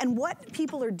 And what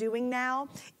people are doing now,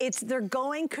 they're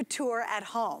going couture at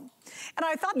home. And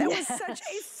I thought that was such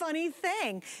a funny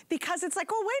thing because it's like,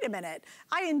 oh, wait a minute.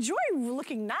 I enjoy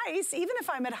looking nice, even if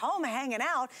I'm at home hanging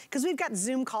out, because we've got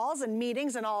Zoom calls and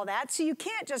meetings and all that. So you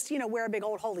can't just, you know, wear a big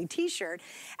old holy t-shirt.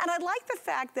 And I like the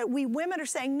fact that we women are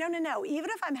saying, no, no, no,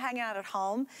 even if I'm hanging out at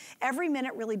home, every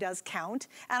minute really does count.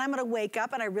 And I'm gonna wake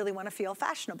up and I really wanna feel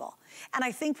fashionable. And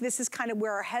I think this is kind of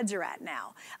where our heads are at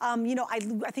now. You know, I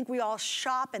think we all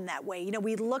shop in that way. You know,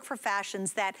 we look for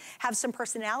fashions that have some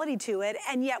personality to it,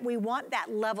 and yet we want that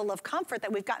level of comfort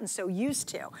that we've gotten so used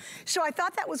to. So I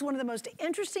thought that was one of the most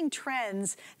interesting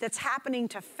trends that's happening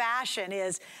to fashion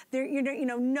is there, you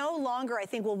know, no longer, I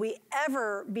think, will we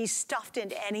ever be stuffed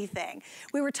into anything.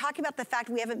 We were talking about the fact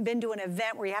we haven't been to an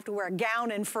event where you have to wear a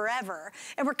gown in forever,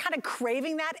 and we're kind of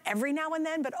craving that every now and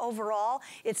then, but overall,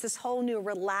 it's this whole new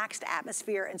relaxed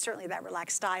atmosphere and certainly that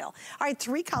relaxed style. All right,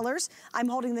 3 colors. I'm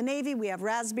holding the navy, we have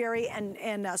raspberry,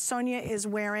 and Sonia is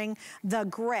wearing the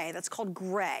gray. That's called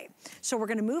gray. So we're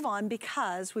gonna move on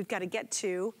because we've gotta get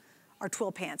to our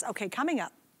twill pants. Okay, coming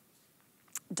up.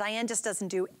 Diane just doesn't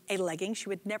do a legging. She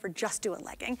would never just do a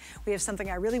legging. We have something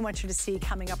I really want you to see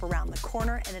coming up around the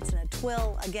corner, and it's in a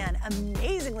twill. Again,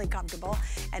 amazingly comfortable.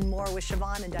 And more with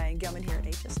Siobhan and Diane Gilman here at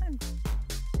HSN.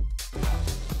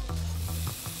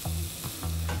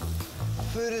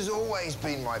 Food has always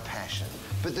been my passion.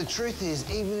 But the truth is,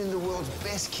 even in the world's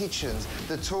best kitchens,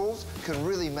 the tools can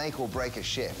really make or break a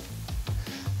chef.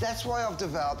 That's why I've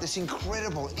developed this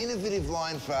incredible, innovative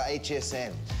line for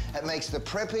HSN. It makes the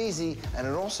prep easy, and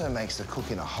it also makes the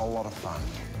cooking a whole lot of fun.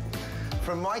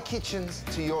 From my kitchens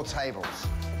to your tables.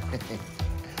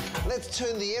 Let's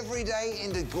turn the everyday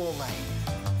into gourmet.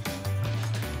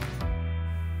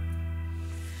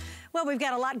 Well, we've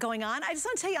got a lot going on. I just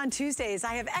want to tell you on Tuesdays,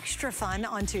 I have extra fun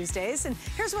on Tuesdays. And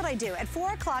here's what I do. At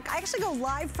 4 o'clock, I actually go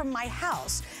live from my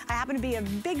house. I happen to be a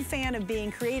big fan of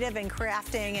being creative and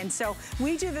crafting. And so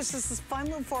we do this fun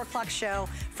little 4 o'clock show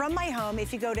from my home.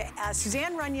 If you go to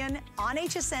Suzanne Runyon on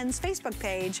HSN's Facebook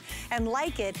page and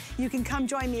like it, you can come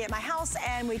join me at my house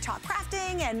and we talk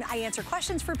crafting and I answer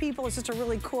questions for people. It's just a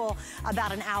really cool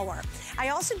about an hour. I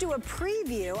also do a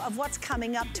preview of what's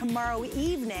coming up tomorrow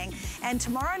evening. And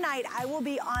tomorrow night, night, I will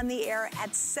be on the air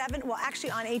at 7, well,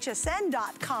 actually on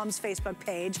hsn.com's Facebook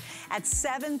page at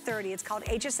 7:30. It's called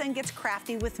HSN Gets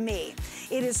Crafty with Me.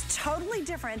 It is totally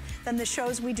different than the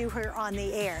shows we do here on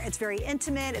the air. It's very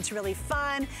intimate, it's really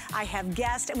fun. I have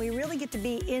guests, and we really get to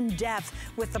be in depth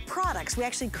with the products we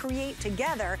actually create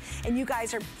together, and you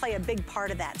guys play a big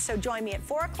part of that. So join me at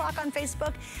 4 o'clock on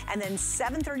Facebook, and then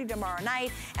 7:30 tomorrow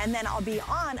night, and then I'll be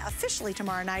on officially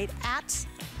tomorrow night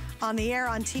on the air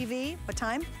on TV. What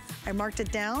time? I marked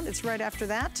it down. It's right after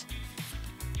that.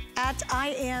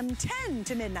 I am 10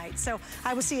 to midnight. So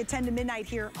I will see you at 10 to midnight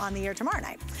here on the air tomorrow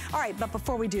night. All right, but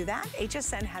before we do that,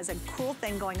 HSN has a cool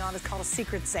thing going on. It's called a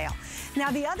secret sale.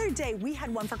 Now, the other day, we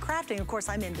had one for crafting. Of course,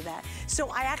 I'm into that. So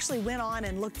I actually went on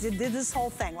and did this whole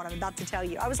thing, what I'm about to tell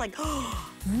you. I was like,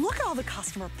 oh, look at all the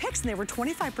customer picks, and they were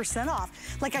 25% off.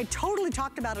 Like, I totally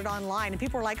talked about it online, and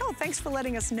people were like, oh, thanks for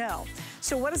letting us know.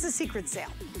 So what is the secret sale?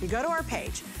 You go to our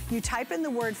page, you type in the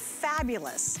word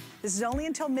fabulous. This is only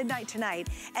until midnight tonight,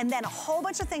 and then a whole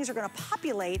bunch of things are gonna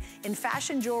populate in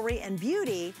fashion, jewelry, and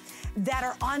beauty that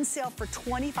are on sale for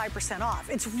 25% off.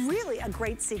 It's really a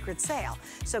great secret sale.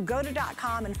 So go to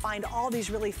 .com and find all these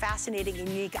really fascinating,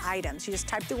 unique items. You just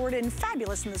type the word in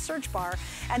fabulous in the search bar,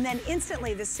 and then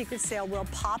instantly this secret sale will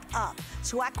pop up.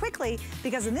 So act quickly,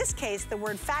 because in this case, the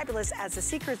word fabulous as a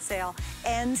secret sale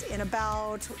ends in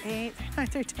about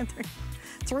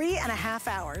 3.5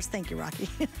 hours. Thank you, Rocky.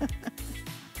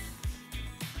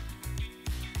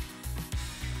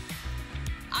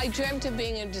 I dreamt of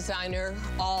being a designer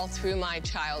all through my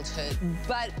childhood,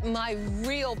 but my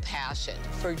real passion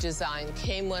for design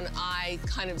came when I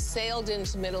kind of sailed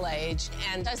into middle age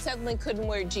and I suddenly couldn't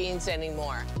wear jeans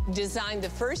anymore. Designed the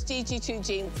first DG2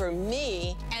 jean for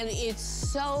me, and it's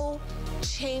so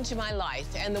changed my life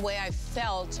and the way I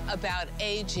felt about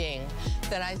aging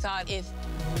that I thought, if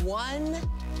one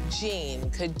jean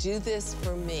could do this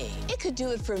for me, it could do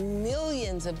it for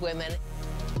millions of women.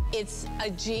 It's a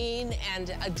jean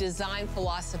and a design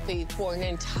philosophy for an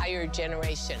entire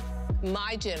generation,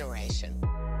 my generation.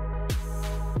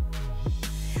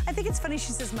 I think it's funny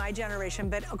she says my generation,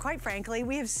 but quite frankly,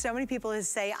 we have so many people who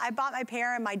say, I bought my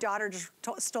pair and my daughter just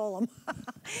stole them.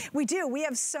 We do. We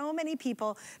have so many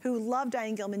people who love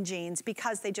Diane Gilman jeans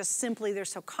because they just simply, they're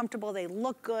so comfortable, they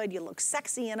look good, you look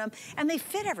sexy in them, and they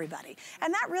fit everybody.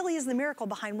 And that really is the miracle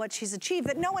behind what she's achieved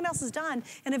that no one else has done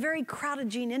in a very crowded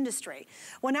jean industry.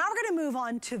 Well, now we're gonna move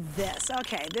on to this.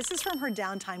 Okay, this is from her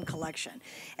Downtime collection.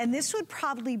 And this would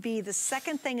probably be the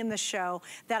second thing in the show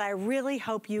that I really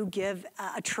hope you give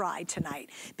a try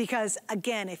tonight. Because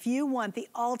again, if you want the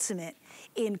ultimate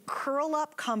in curl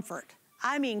up comfort,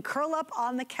 I mean, curl up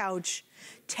on the couch,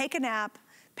 take a nap,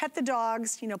 pet the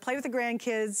dogs, you know, play with the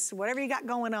grandkids, whatever you got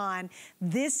going on,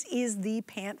 this is the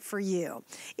pant for you.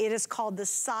 It is called the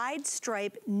Side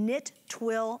Stripe Knit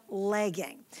Twill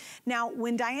Legging. Now,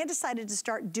 when Diane decided to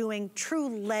start doing true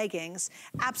leggings,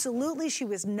 absolutely she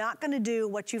was not gonna do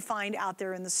what you find out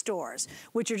there in the stores,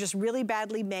 which are just really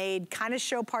badly made, kind of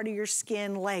show part of your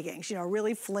skin leggings, you know,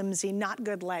 really flimsy, not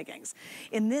good leggings.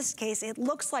 In this case, it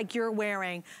looks like you're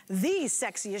wearing the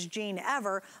sexiest jean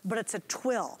ever, but it's a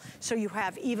twill. So you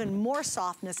have even more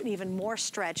softness and even more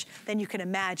stretch than you can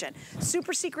imagine.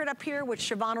 Super secret up here, which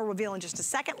Siobhan will reveal in just a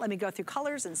second. Let me go through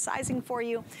colors and sizing for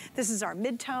you. This is our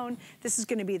mid-tone. This is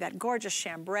gonna be that gorgeous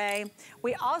chambray.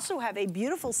 We also have a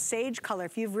beautiful sage color.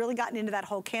 If you've really gotten into that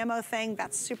whole camo thing,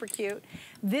 that's super cute.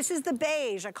 This is the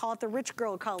beige. I call it the rich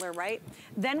girl color, right?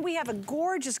 Then we have a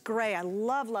gorgeous gray. I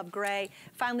love, love gray.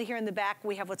 Finally, here in the back,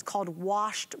 we have what's called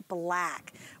washed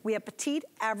black. We have petite,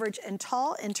 average, and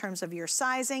tall in terms of your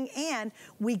sizing, and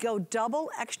we go double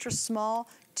extra small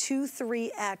to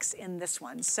 3X in this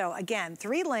one. So again,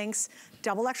 3 lengths,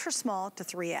 double extra small to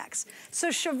 3X. So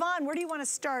Siobhan, where do you want to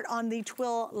start on the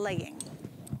twill legging?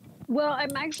 Well,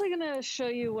 I'm actually going to show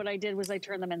you what I did was I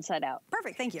turned them inside out.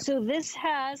 Perfect, thank you. So this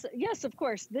has, yes, of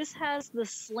course, this has the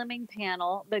slimming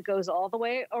panel that goes all the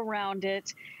way around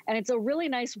it. And it's a really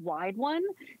nice wide one.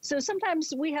 So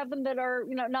sometimes we have them that are,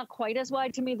 you know, not quite as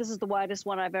wide. To me, this is the widest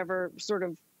one I've ever sort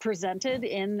of presented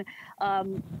in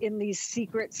these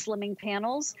secret slimming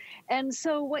panels. And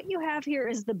so what you have here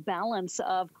is the balance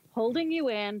of holding you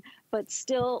in, but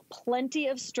still plenty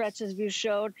of stretch as you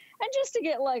showed. And just to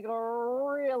get like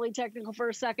really technical for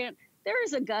a second, there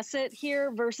is a gusset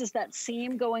here versus that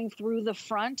seam going through the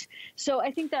front. So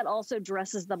I think that also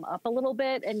dresses them up a little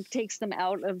bit and takes them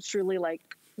out of truly like,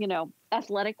 you know,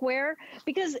 athletic wear,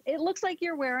 because it looks like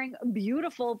you're wearing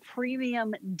beautiful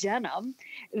premium denim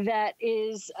that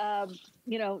is,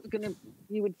 you know,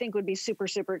 you would think would be super,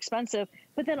 super expensive.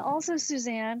 But then also,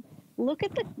 Suzanne, look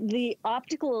at the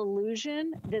optical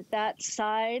illusion that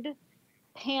side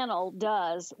panel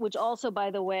does, which also,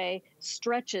 by the way,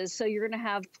 stretches, so you're going to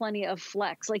have plenty of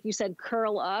flex. Like you said,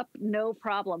 curl up, no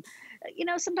problem. You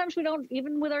know, sometimes we don't,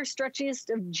 even with our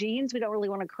stretchiest of jeans, we don't really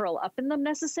want to curl up in them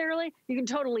necessarily. You can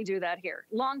totally do that here.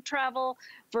 Long travel,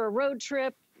 for a road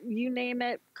trip, you name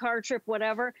it, car trip,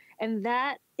 whatever. And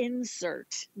that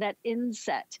insert, that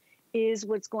inset, is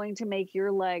what's going to make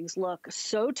your legs look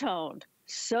so toned,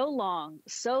 so long,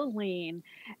 so lean.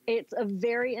 It's a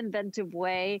very inventive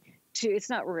way to, it's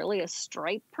not really a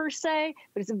stripe per se,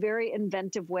 but it's a very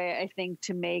inventive way, I think,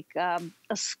 to make a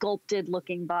sculpted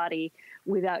looking body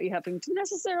without you having to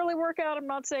necessarily work out. I'm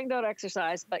not saying don't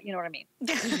exercise, but you know what I mean.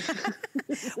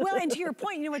 Well, and to your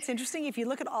point, you know what's interesting? If you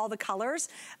look at all the colors,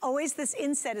 always this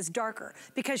inset is darker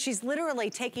because she's literally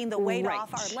taking the weight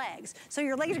off our legs. So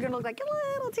your legs are gonna look like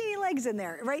little teeny legs in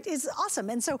there, right? It's awesome.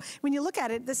 And so when you look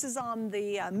at it, this is on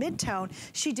the mid-tone.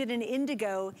 She did an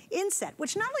indigo inset,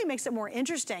 which not only makes it more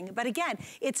interesting, but again,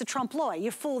 it's a trompe-l'oeil.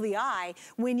 You fool the eye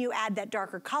when you add that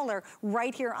darker color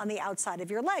right here on the outside of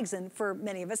your legs. And for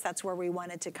many of us, that's where we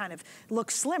wanted to kind of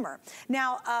look slimmer.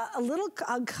 Now,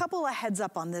 a couple of heads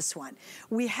up on this one.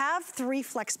 We have 3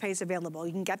 flex pays available.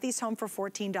 You can get these home for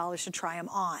 $14 to try them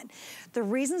on. The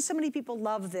reason so many people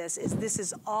love this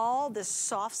is all this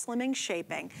soft slimming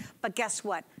shaping, but guess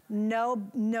what? No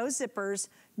zippers,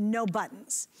 no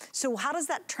buttons. So how does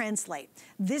that translate?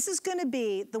 This is gonna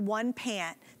be the one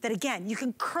pant that, again, you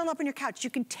can curl up on your couch, you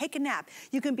can take a nap,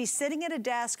 you can be sitting at a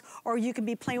desk, or you can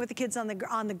be playing with the kids on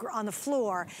the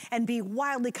floor and be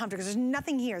wildly comfortable, because there's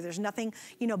nothing here. There's nothing,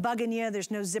 you know, bugging you.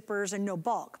 There's no zippers and no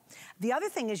bulk. The other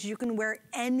thing is you can wear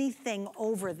anything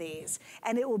over these,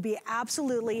 and it will be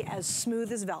absolutely as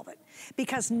smooth as velvet,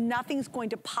 because nothing's going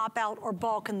to pop out or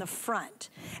bulk in the front.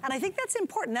 And I think that's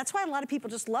important. That's why a lot of people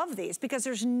just love these, because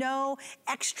there's no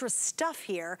extra stuff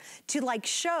here to like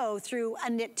show through a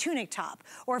knit tunic top,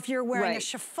 or if you're wearing a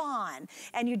chiffon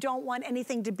and you don't want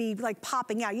anything to be like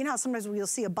popping out. You know how sometimes you'll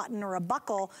see a button or a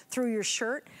buckle through your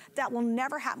shirt? That will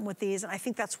never happen with these, and I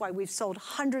think that's why we've sold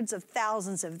hundreds of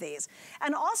thousands of these.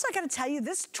 And also I gotta tell you,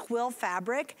 this twill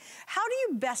fabric, how do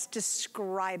you best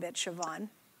describe it, Siobhan?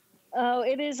 Oh,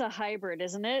 it is a hybrid,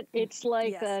 isn't it? It's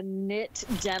like a knit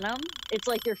denim. It's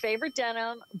like your favorite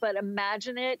denim, but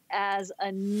imagine it as a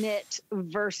knit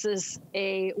versus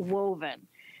a woven.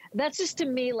 That's just, to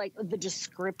me, like the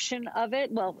description of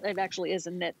it. Well, it actually is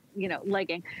a knit, you know,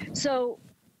 legging. So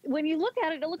when you look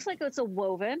at it, it looks like it's a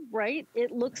woven, right?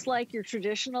 It looks like your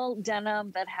traditional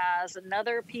denim that has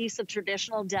another piece of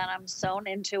traditional denim sewn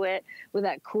into it with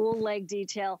that cool leg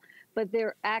detail, but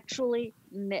they're actually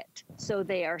knit. So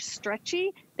they are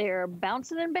stretchy, they're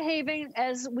bouncing and behaving,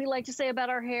 as we like to say about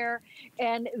our hair,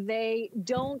 and they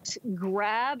don't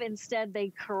grab, instead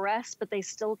they caress, but they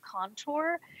still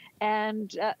contour.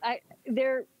 And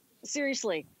they're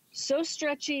seriously so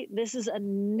stretchy. This is a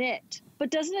knit, but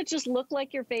doesn't it just look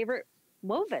like your favorite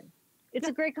woven? It's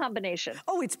a great combination.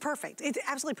 Oh, it's perfect. It's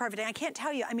absolutely perfect. And I can't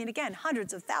tell you, I mean, again,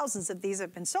 hundreds of thousands of these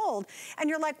have been sold. And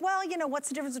you're like, well, you know, what's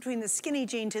the difference between the skinny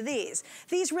jean to these?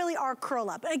 These really are curl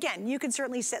up. And again, you can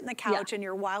certainly sit in the couch and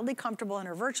you're wildly comfortable in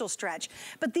a virtual stretch.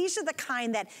 But these are the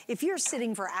kind that if you're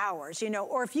sitting for hours, you know,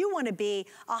 or if you want to be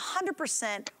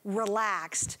 100%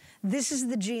 relaxed, this is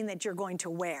the jean that you're going to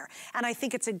wear. And I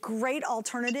think it's a great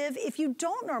alternative if you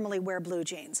don't normally wear blue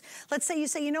jeans. Let's say you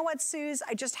say, you know what, Suze,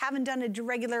 I just haven't done a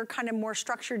regular kind of more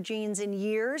structured jeans in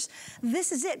years.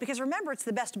 This is it, because remember, it's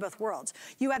the best of both worlds.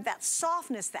 You have that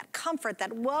softness, that comfort,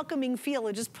 that welcoming feel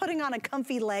of just putting on a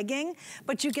comfy legging,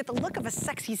 but you get the look of a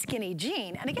sexy skinny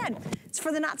jean. And again, it's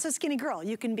for the not so skinny girl.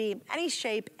 You can be any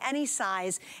shape, any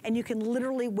size, and you can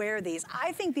literally wear these.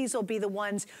 I think these will be the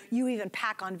ones you even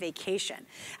pack on vacation.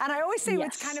 And I always say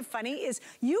what's kind of funny is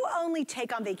you only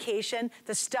take on vacation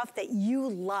the stuff that you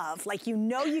love, like you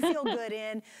know you feel good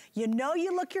in, you know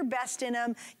you look your best in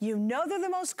them, you know they're the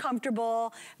most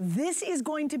comfortable. This is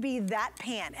going to be that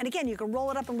pant. And again, you can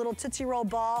roll it up in a little Tootsie Roll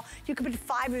ball. You can put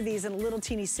 5 of these in a little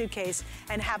teeny suitcase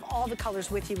and have all the colors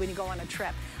with you when you go on a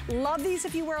trip. Love these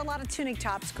if you wear a lot of tunic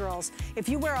tops, girls. If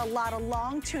you wear a lot of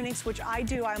long tunics, which I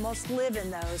do, I almost live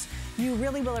in those, you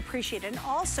really will appreciate it. And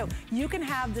also, you can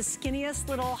have the skinniest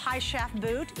little high shaft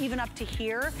boot, even up to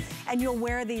here, and you'll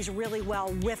wear these really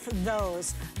well with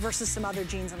those versus some other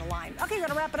jeans in the line. Okay, we're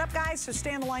gonna wrap it up, guys, so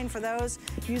stay on the line for those.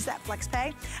 Use that flex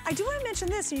pay. I do want to mention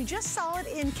this, and you just saw it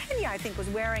in Kenya, I think, was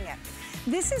wearing it.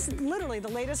 This is literally the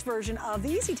latest version of the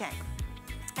Easy Tank.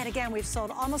 And again, we've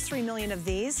sold almost 3 million of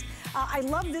these. I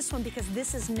love this one because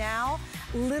this is now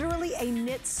literally a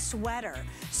knit sweater.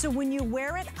 So when you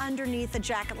wear it underneath a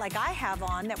jacket like I have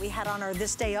on, that we had on our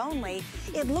This Day Only,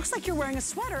 it looks like you're wearing a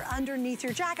sweater underneath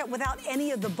your jacket without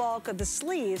any of the bulk of the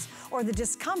sleeves or the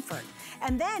discomfort.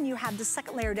 And then you have the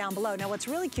second layer down below. Now what's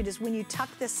really cute is when you tuck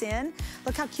this in,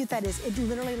 look how cute that is. It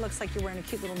literally looks like you're wearing a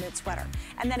cute little knit sweater.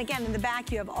 And then again, in the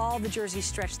back, you have all the jersey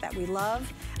stretch that we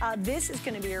love. This is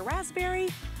gonna be your raspberry.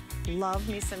 Love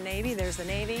me some navy, there's the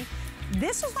navy.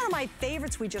 This was one of my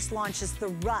favorites we just launched, is the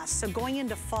rust. So going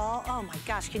into fall, oh my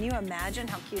gosh, can you imagine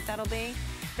how cute that'll be?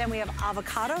 Then we have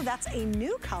avocado, that's a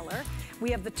new color.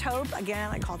 We have the taupe, again,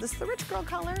 I call this the rich girl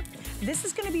color. This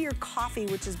is gonna be your coffee,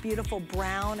 which is beautiful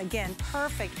brown. Again,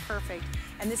 perfect, perfect.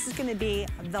 And this is gonna be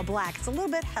the black. It's a little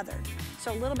bit heathered.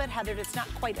 So a little bit heathered, it's not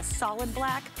quite a solid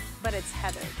black, but it's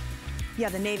heathered. Yeah,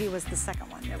 the navy was the second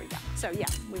one, there we go. So yeah,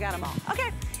 we got them all.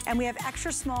 Okay, and we have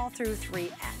extra small through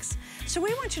 3X. So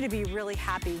we want you to be really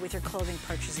happy with your clothing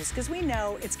purchases, because we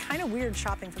know it's kind of weird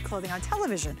shopping for clothing on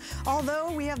television, although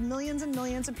we have millions and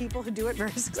millions of people who do it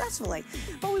very successfully.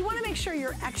 But we want to make sure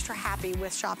you're extra happy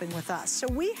with shopping with us. So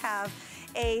we have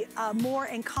a more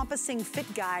encompassing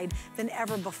fit guide than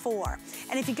ever before.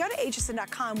 And if you go to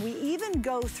hsn.com, we even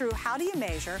go through how do you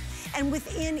measure, and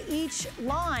within each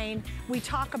line, we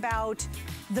talk about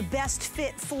the best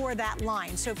fit for that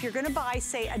line. So if you're gonna buy,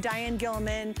 say, a Diane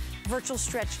Gilman virtual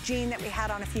stretch jean that we had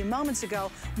on a few moments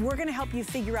ago, we're gonna help you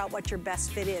figure out what your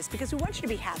best fit is, because we want you to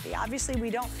be happy. Obviously, we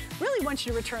don't really want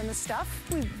you to return the stuff.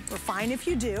 We're fine if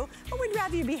you do, but we'd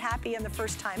rather you be happy in the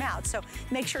first time out. So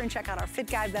make sure and check out our fit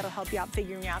guide. That'll help you out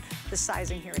figuring out the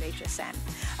sizing here at HSN.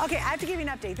 Okay, I have to give you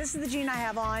an update. This is the jean I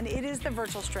have on. It is the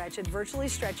virtual stretch. It virtually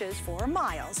stretches for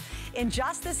miles. In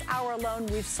just this hour alone,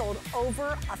 we've sold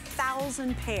over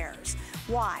 1,000 pairs.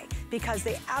 Why? Because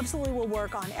they absolutely will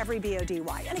work on every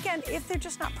BODY. And again, if they're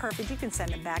just not perfect, you can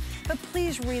send them back, but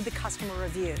please read the customer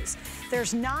reviews.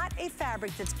 There's not a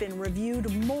fabric that's been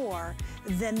reviewed more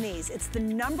than these. It's the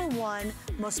 #1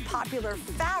 most popular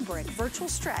fabric, virtual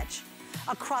stretch,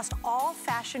 across all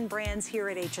fashion brands here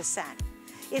at HSN.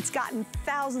 It's gotten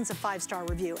thousands of 5-star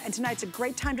review, and tonight's a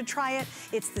great time to try it.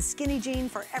 It's the skinny jean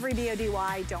for every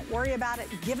BODY. Don't worry about it.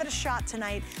 Give it a shot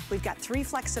tonight. We've got 3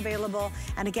 flex available,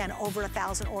 and again, over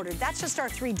 1,000 ordered. That's just our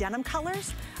 3 denim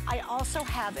colors. I also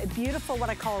have a beautiful, what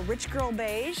I call rich girl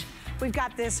beige. We've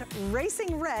got this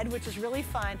racing red, which is really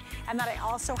fun, and then I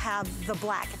also have the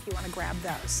black if you want to grab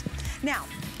those. Now,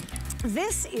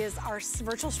 this is our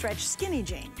virtual stretch skinny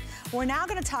jean. We're now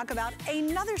gonna talk about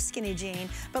another skinny jean,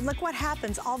 but look what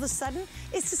happens. All of a sudden,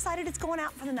 it's decided it's going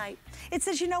out for the night. It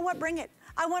says, you know what, bring it.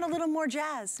 I want a little more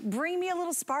jazz. Bring me a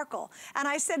little sparkle. And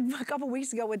I said a couple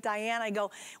weeks ago with Diane, I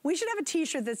go, we should have a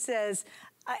t-shirt that says,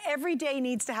 every day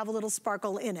needs to have a little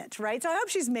sparkle in it, right? So I hope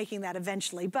she's making that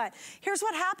eventually. But here's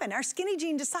what happened. Our skinny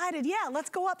jean decided, yeah, let's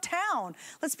go uptown.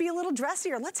 Let's be a little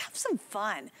dressier. Let's have some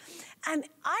fun. And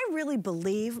I really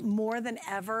believe more than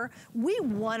ever, we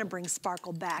want to bring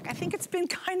sparkle back. I think it's been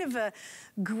kind of a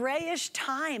grayish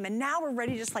time, and now we're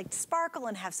ready to just like sparkle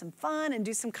and have some fun and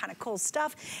do some kind of cool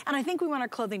stuff. And I think we want our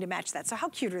clothing to match that. So how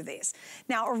cute are these?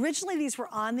 Now, originally these were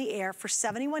on the air for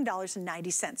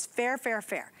 $71.90. Fair, fair,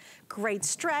 fair. Great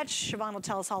stretch. Siobhan will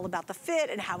tell us all about the fit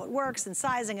and how it works and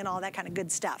sizing and all that kind of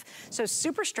good stuff. So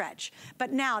super stretch.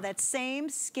 But now that same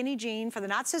skinny jean for the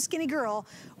not so skinny girl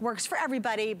works for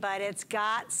everybody, but it's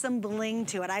got some bling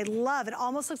to it. I love it.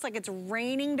 Almost looks like it's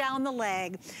raining down the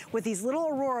leg with these little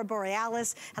aurora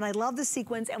borealis, and I love the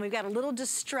sequins, and we've got a little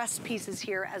distressed pieces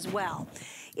here as well.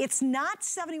 It's not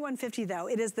 $71.50 though.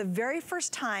 It is the very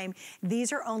first time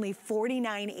these are only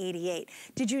 $49.88.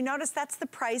 Did you notice that's the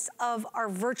price of our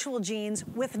virtual jeans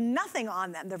with nothing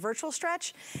on them, the virtual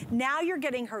stretch? Now you're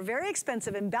getting her very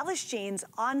expensive embellished jeans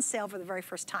on sale for the very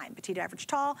first time. Petite, average,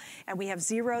 tall, and we have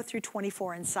 0 through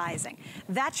 24 in sizing.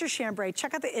 That's your chambray.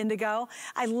 Check out the indigo.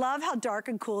 I love how dark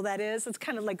and cool that is. It's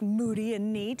kind of like moody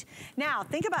and neat. Now,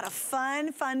 think about a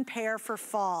fun, fun pair for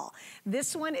fall.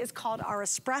 This one is called our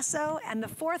espresso, and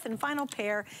the 4th and final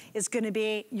pair is going to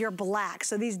be your black.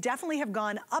 So these definitely have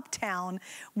gone uptown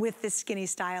with this skinny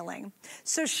styling.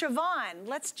 So Siobhan,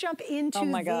 let's jump into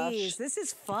these. This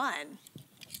is fun.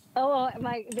 Oh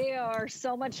they are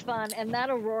so much fun. And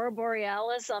that aurora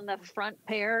borealis on the front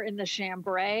pair in the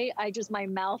chambray, my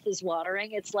mouth is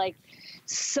watering. It's like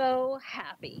so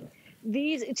happy.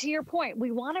 These, to your point, we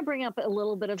want to bring up a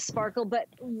little bit of sparkle, but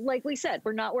like we said,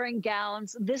 we're not wearing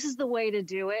gowns. This is the way to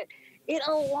do it. It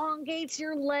elongates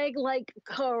your leg like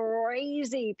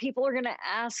crazy. People are going to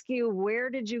ask you, where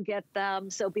did you get them?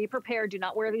 So be prepared. Do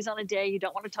not wear these on a day you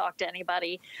don't want to talk to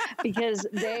anybody, because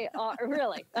they are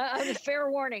really, fair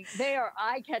warning, they are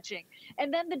eye-catching.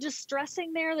 And then the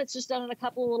distressing there that's just done in a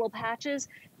couple of little patches,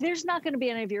 there's not going to be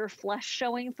any of your flesh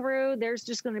showing through. There's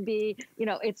just going to be, you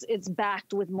know, it's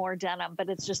backed with more denim, but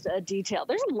it's just a detail.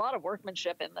 There's a lot of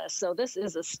workmanship in this, so this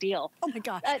is a steal. Oh my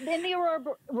God. In the Aurora,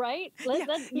 right? When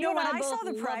I saw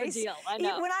the price,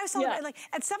 when I saw it, like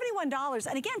at $71,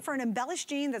 and again, for an embellished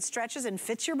jean that stretches and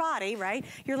fits your body, right?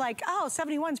 You're like, oh,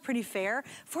 71 is pretty fair.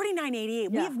 $49.88.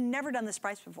 We have never done this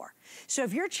price before. So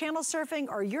if you're channel surfing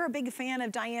or you're a big fan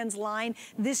of Diane's line,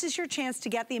 this is your chance to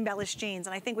get the embellished jeans.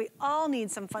 And I think we all need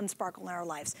some fun sparkle in our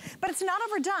lives. But it's not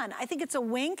overdone. I think it's a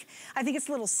wink. I think it's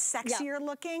a little sexier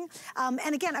looking.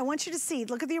 And again, I want you to see,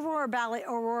 look at the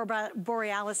Aurora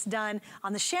Borealis done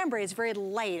on the chambray. It's very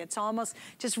light. It's almost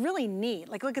just really neat.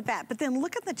 Like, look at that. But then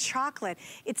look at the chocolate.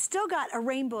 It's still got a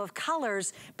rainbow of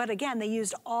colors, but again, they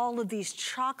used all of these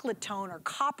chocolate tone or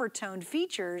copper toned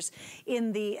features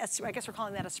in the, I guess we're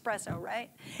calling that espresso, right?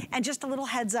 And just a little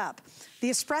heads up, the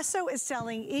espresso is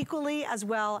selling equally as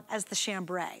well as the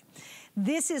chambray.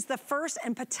 This is the first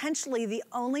and potentially the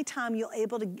only time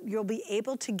you'll be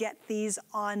able to get these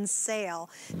on sale,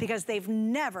 because they've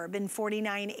never been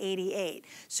 $49.88.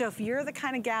 So if you're the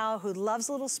kind of gal who loves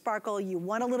a little sparkle, you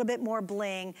want a little bit more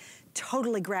bling,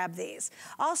 totally grab these.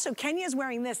 Also, Kenya's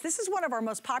wearing this. This is one of our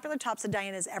most popular tops that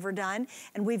Diane has ever done,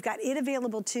 and we've got it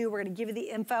available too. We're gonna give you the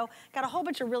info. Got a whole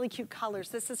bunch of really cute colors.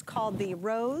 This is called the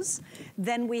rose.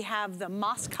 Then we have the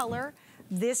moss color.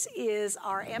 This is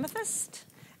our amethyst.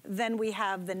 Then we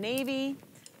have the navy.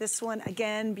 This one,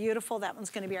 again, beautiful. That one's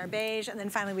gonna be our beige. And then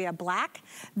finally we have black.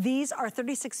 These are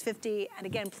 $36.50. And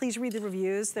again, please read the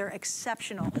reviews. They're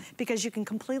exceptional because you can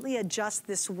completely adjust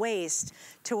this waist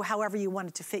to however you want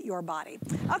it to fit your body.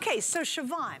 Okay, so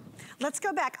Siobhan, let's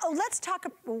go back. Oh, let's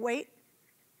talk, wait.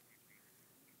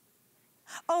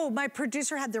 Oh, my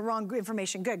producer had the wrong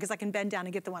information. Good, because I can bend down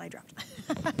and get the one I dropped.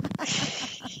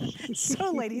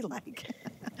 So ladylike.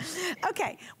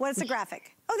 Okay, what's the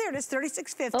graphic? Oh, there it is,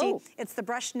 $36.50. Oh. It's the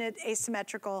brush knit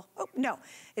asymmetrical. Oh, no,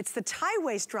 it's the tie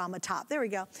waist drama top. There we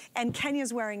go. And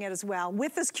Kenya's wearing it as well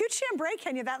with this cute chambray.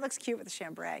 Kenya, that looks cute with the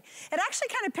chambray. It actually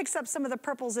kind of picks up some of the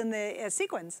purples in the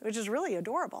sequins, which is really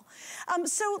adorable.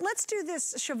 So let's do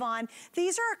this, Siobhan.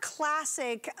 These are a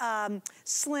classic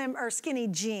slim or skinny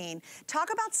jean. Talk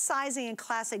about sizing and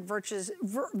classic versus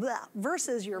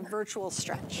your virtual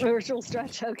stretch. Virtual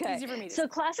stretch, okay. Easy for me to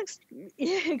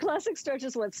so classic stretch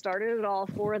is what started it all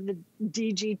for the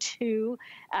DG2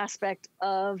 aspect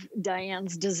of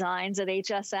Diane's designs at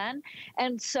HSN.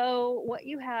 And so what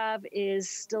you have is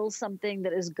still something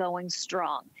that is going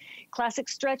strong. Classic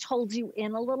stretch holds you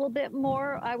in a little bit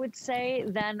more, I would say,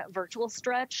 than virtual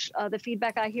stretch. The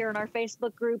feedback I hear in our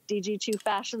Facebook group, DG2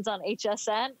 Fashions on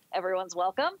HSN, everyone's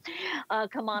welcome.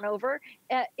 Come on over.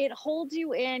 It holds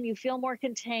you in, you feel more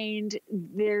contained.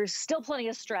 There's still plenty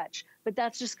of stretch, but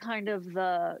that's just kind of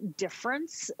the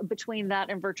difference between that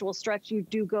and virtual stretch. You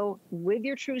do go with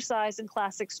your true size and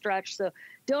classic stretch. So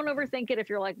don't overthink it. If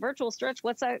you're like, virtual stretch,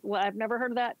 what's that? Well, I've never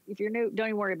heard of that. If you're new, don't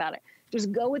even worry about it.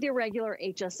 Just go with your regular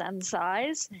HSN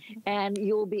size and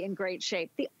you'll be in great shape.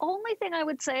 The only thing I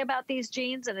would say about these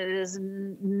jeans, and it is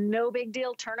no big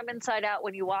deal, turn them inside out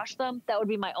when you wash them. That would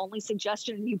be my only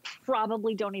suggestion. And you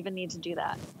probably don't even need to do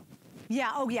that.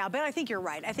 Yeah, oh yeah, but I think you're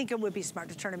right. I think it would be smart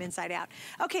to turn them inside out.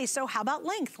 Okay, so how about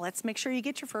length? Let's make sure you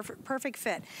get your perfect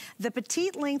fit. The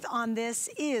petite length on this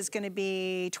is gonna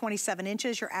be 27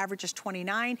 inches, your average is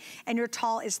 29, and your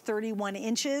tall is 31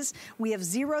 inches. We have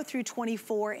 0 through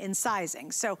 24 in sizing.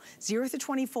 So 0 through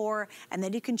 24, and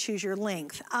then you can choose your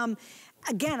length.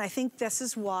 Again, I think this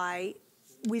is why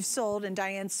we've sold, and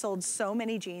Diane sold so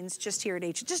many jeans just here at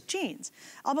HSN, just jeans.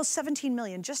 Almost 17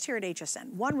 million just here at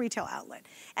HSN, one retail outlet.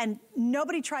 And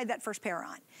nobody tried that first pair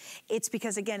on. It's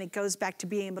because, again, it goes back to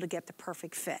being able to get the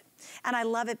perfect fit. And I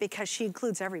love it because she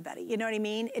includes everybody. You know what I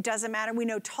mean? It doesn't matter. We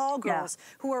know tall girls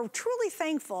who are truly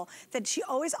thankful that she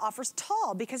always offers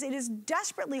tall, because it is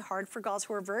desperately hard for girls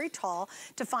who are very tall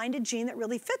to find a jean that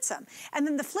really fits them. And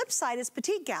then the flip side is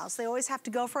petite gals. They always have to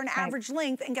go for an average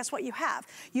length, and guess what you have?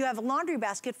 You have a laundry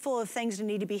basket full of things that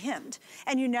need to be hemmed,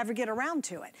 and you never get around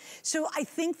to it. So I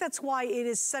think that's why it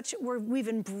is such, we've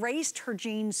embraced her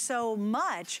jeans so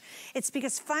much. It's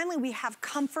because finally we have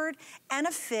comfort and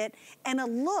a fit and a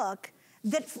look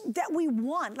that we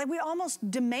want, like we almost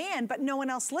demand, but no one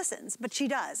else listens, but she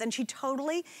does, and she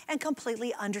totally and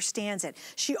completely understands it.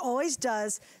 She always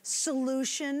does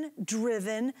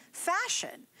solution-driven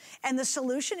fashion. And the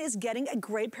solution is getting a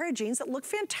great pair of jeans that look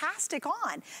fantastic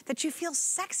on, that you feel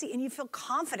sexy and you feel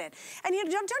confident. And you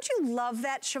know, don't you love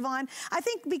that, Siobhan? I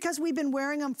think because we've been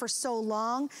wearing them for so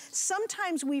long,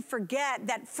 sometimes we forget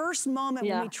that first moment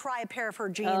when we try a pair of her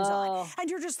jeans on. And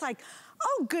you're just like,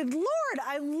 oh, good Lord,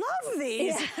 I love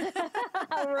these.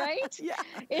 Right?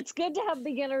 It's good to have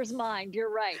beginner's mind.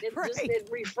 You're right. It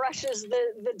refreshes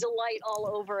the delight all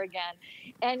over again.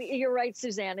 And you're right,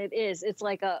 Suzanne, it is. It's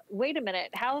like, wait a minute,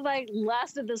 how have I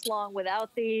lasted this long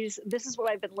without these? This is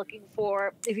what I've been looking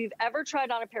for. If you've ever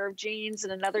tried on a pair of jeans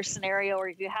in another scenario, or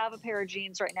if you have a pair of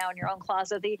jeans right now in your own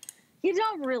closet that you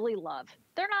don't really love,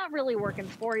 they're not really working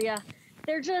for you.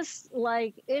 They're just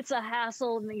like, it's a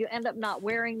hassle and you end up not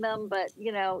wearing them, but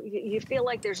you know, you feel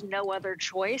like there's no other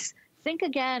choice. Think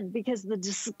again, because the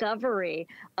discovery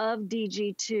of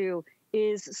DG2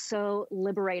 is so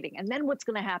liberating. And then what's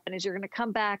going to happen is you're going to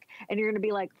come back and you're going to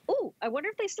be like, oh, I wonder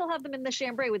if they still have them in the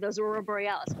chambray with those Aurora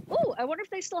Borealis. Oh, I wonder if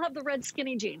they still have the red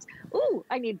skinny jeans. Oh,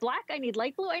 I need black, I need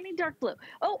light blue, I need dark blue.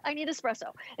 Oh, I need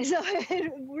espresso. And so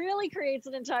it really creates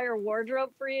an entire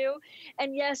wardrobe for you.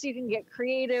 And yes, you can get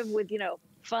creative with, you know,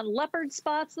 fun leopard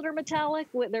spots that are metallic.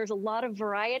 There's a lot of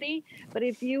variety. But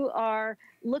if you are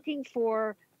looking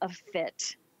for a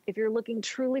fit, if you're looking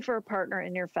truly for a partner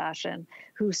in your fashion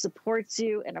who supports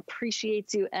you and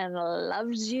appreciates you and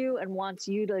loves you and wants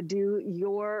you to do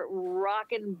your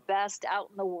rockin' best out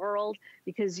in the world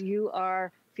because you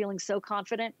are feeling so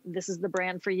confident, this is the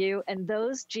brand for you. And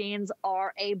those jeans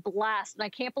are a blast. And I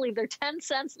can't believe they're 10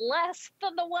 cents less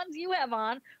than the ones you have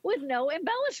on with no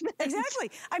embellishments. Exactly.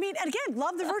 I mean, and again,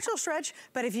 love the virtual stretch,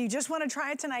 but if you just want to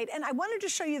try it tonight, and I wanted to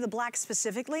show you the black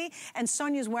specifically, and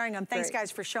Sonia's wearing them. Thanks,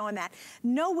 guys, for showing that.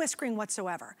 No whiskering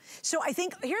whatsoever. So I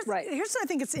think, here's what I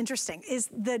think is interesting, is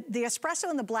the espresso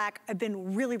and the black have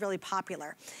been really, really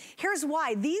popular. Here's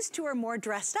why. These two are more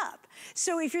dressed up.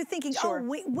 So if you're thinking, oh,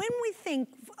 when we think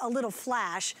a little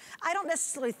flash, I don't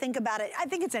necessarily think about it. I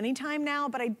think it's any time now,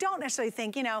 but I don't necessarily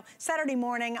think, you know, Saturday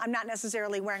morning, I'm not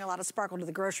necessarily wearing a lot of sparkle to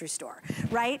the grocery store,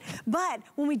 right? But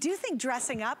when we do think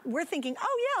dressing up, we're thinking,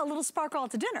 oh yeah, a little sparkle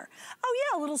out to dinner. Oh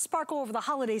yeah, a little sparkle over the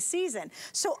holiday season.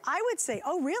 So I would say,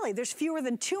 oh really, there's fewer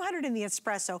than 200 in the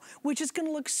espresso, which is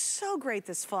gonna look so great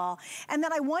this fall. And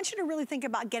then I want you to really think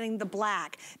about getting the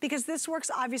black, because this works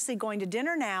obviously going to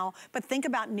dinner now, but think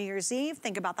about New Year's Eve,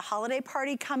 think about the holiday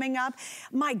party coming up.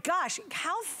 My gosh,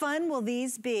 how fun will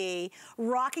these be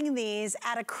rocking these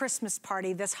at a Christmas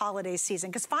party this holiday season?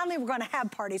 Because finally we're gonna have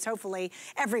parties, hopefully,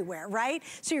 everywhere, right?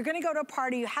 So you're gonna go to a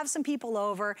party, you have some people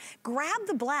over, grab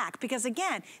the black, because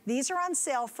again, these are on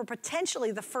sale for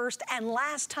potentially the first and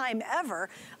last time ever.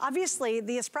 Obviously,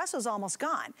 the espresso's almost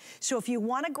gone. So if you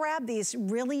wanna grab these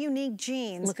really unique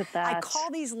jeans, look at that. I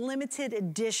call these limited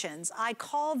editions. I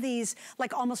call these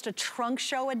like almost a trunk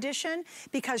show edition,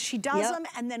 because she does them,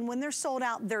 and then when they're sold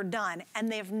out, they're done,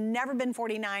 and they've never been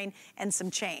 $49 and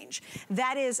some change.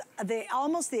 That is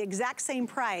almost the exact same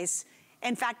price.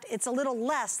 In fact, it's a little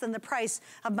less than the price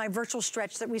of my virtual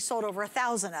stretch that we sold over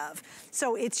 1,000 of.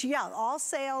 So it's, all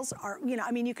sales are, you know,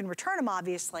 I mean, you can return them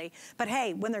obviously, but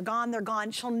hey, when they're gone, they're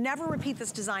gone. She'll never repeat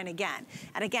this design again.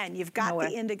 And again, you've got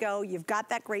the indigo, you've got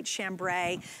that great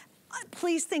chambray.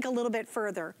 Please think a little bit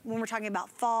further when we're talking about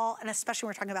fall, and especially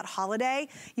when we're talking about holiday.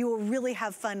 You will really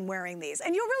have fun wearing these.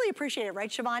 And you'll really appreciate it, right,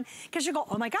 Siobhan? Because you'll go,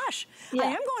 oh my gosh, I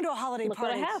am going to a holiday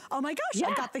party. What I have. Oh my gosh,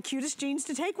 I've got the cutest jeans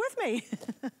to take with me.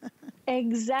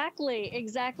 Exactly,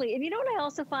 exactly. And you know what I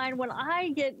also find when I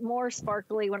get more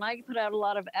sparkly, when I put out a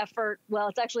lot of effort, well,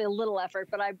 it's actually a little effort,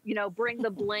 but I, you know, bring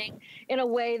the bling in a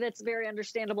way that's very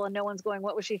understandable and no one's going,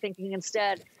 what was she thinking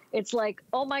instead? It's like,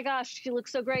 oh my gosh, she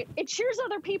looks so great. It cheers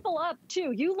other people up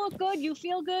too. You look good, you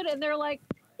feel good, and they're like,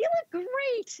 you look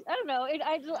great. I don't know.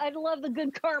 I love the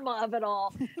good karma of it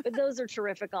all. But those are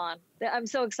terrific on. I'm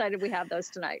so excited we have those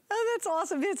tonight. Oh, that's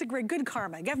awesome. It's a great, good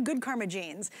karma. You have good karma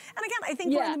jeans. And again, I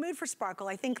think we're in the mood for sparkle.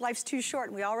 I think life's too short,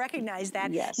 and we all recognize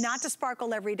that. Yes. Not to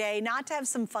sparkle every day, not to have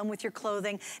some fun with your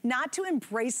clothing, not to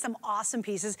embrace some awesome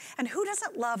pieces. And who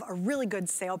doesn't love a really good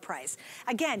sale price?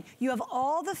 Again, you have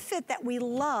all the fit that we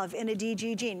love in a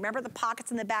DG jean. Remember, the pockets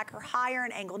in the back are higher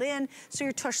and angled in, so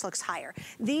your tush looks higher.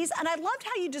 These, and I loved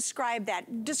how you describe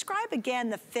that. Describe again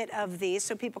the fit of these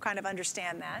so people kind of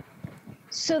understand that.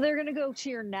 So they're going to go to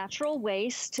your natural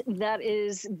waist. That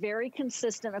is very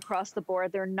consistent across the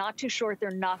board. They're not too short.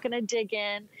 They're not going to dig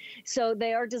in. So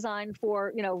they are designed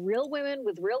for, you know, real women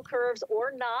with real curves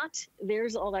or not.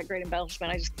 There's all that great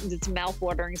embellishment. It's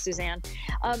mouth-watering, Suzanne.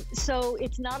 So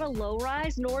it's not a low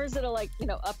rise, nor is it a, like, you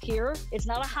know, up here. It's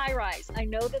not a high rise. I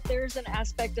know that there's an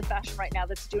aspect of fashion right now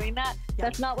that's doing that. Yep.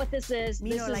 That's not what this is.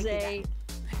 Me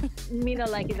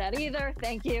don't like that either.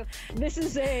 Thank you. This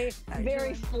is a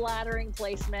very flattering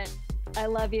placement. I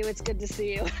love you. It's good to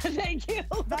see you. Thank you.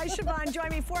 Bye, Siobhan. Join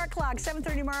me 4 o'clock,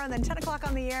 7:30 tomorrow, and then 10 o'clock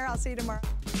on the air. I'll see you tomorrow.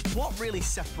 What really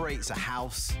separates a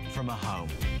house from a home?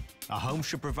 A home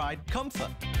should provide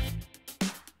comfort,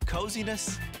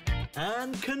 coziness,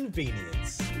 and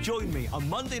convenience. Join me on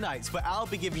Monday nights where I'll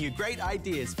be giving you great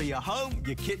ideas for your home,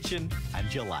 your kitchen,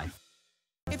 and your life.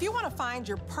 If you want to find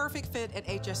your perfect fit at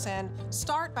HSN,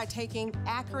 start by taking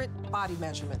accurate body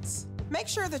measurements. Make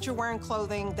sure that you're wearing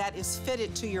clothing that is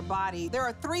fitted to your body. There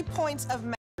are 3 points of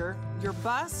measure: your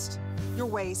bust, your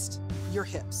waist, your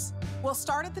hips. We'll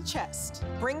start at the chest.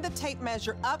 Bring the tape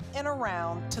measure up and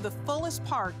around to the fullest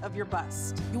part of your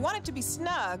bust. You want it to be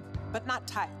snug, but not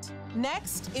tight.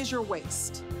 Next is your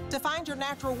waist. To find your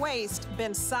natural waist,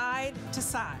 bend side to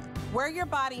side. Where your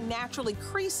body naturally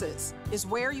creases is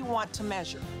where you want to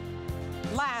measure.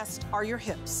 Last are your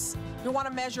hips. You'll want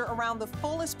to measure around the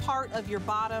fullest part of your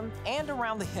bottom and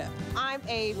around the hip. I'm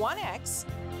a 1X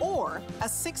or a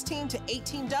 16 to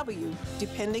 18W,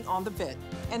 depending on the fit.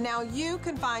 And now you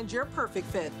can find your perfect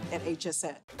fit at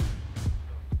HSN.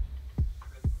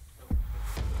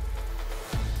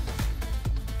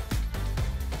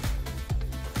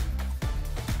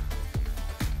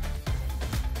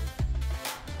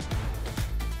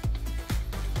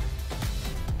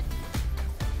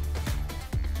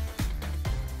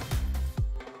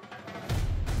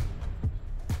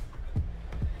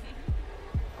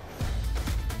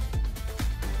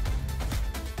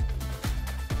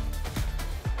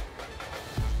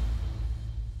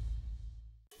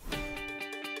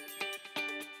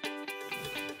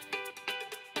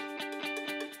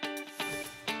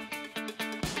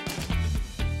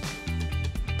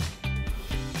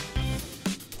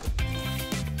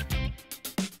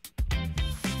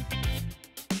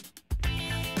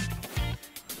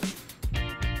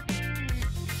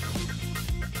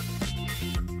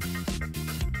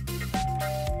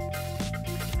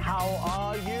 How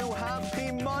are you?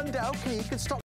 Happy Monday. Okay, you can stop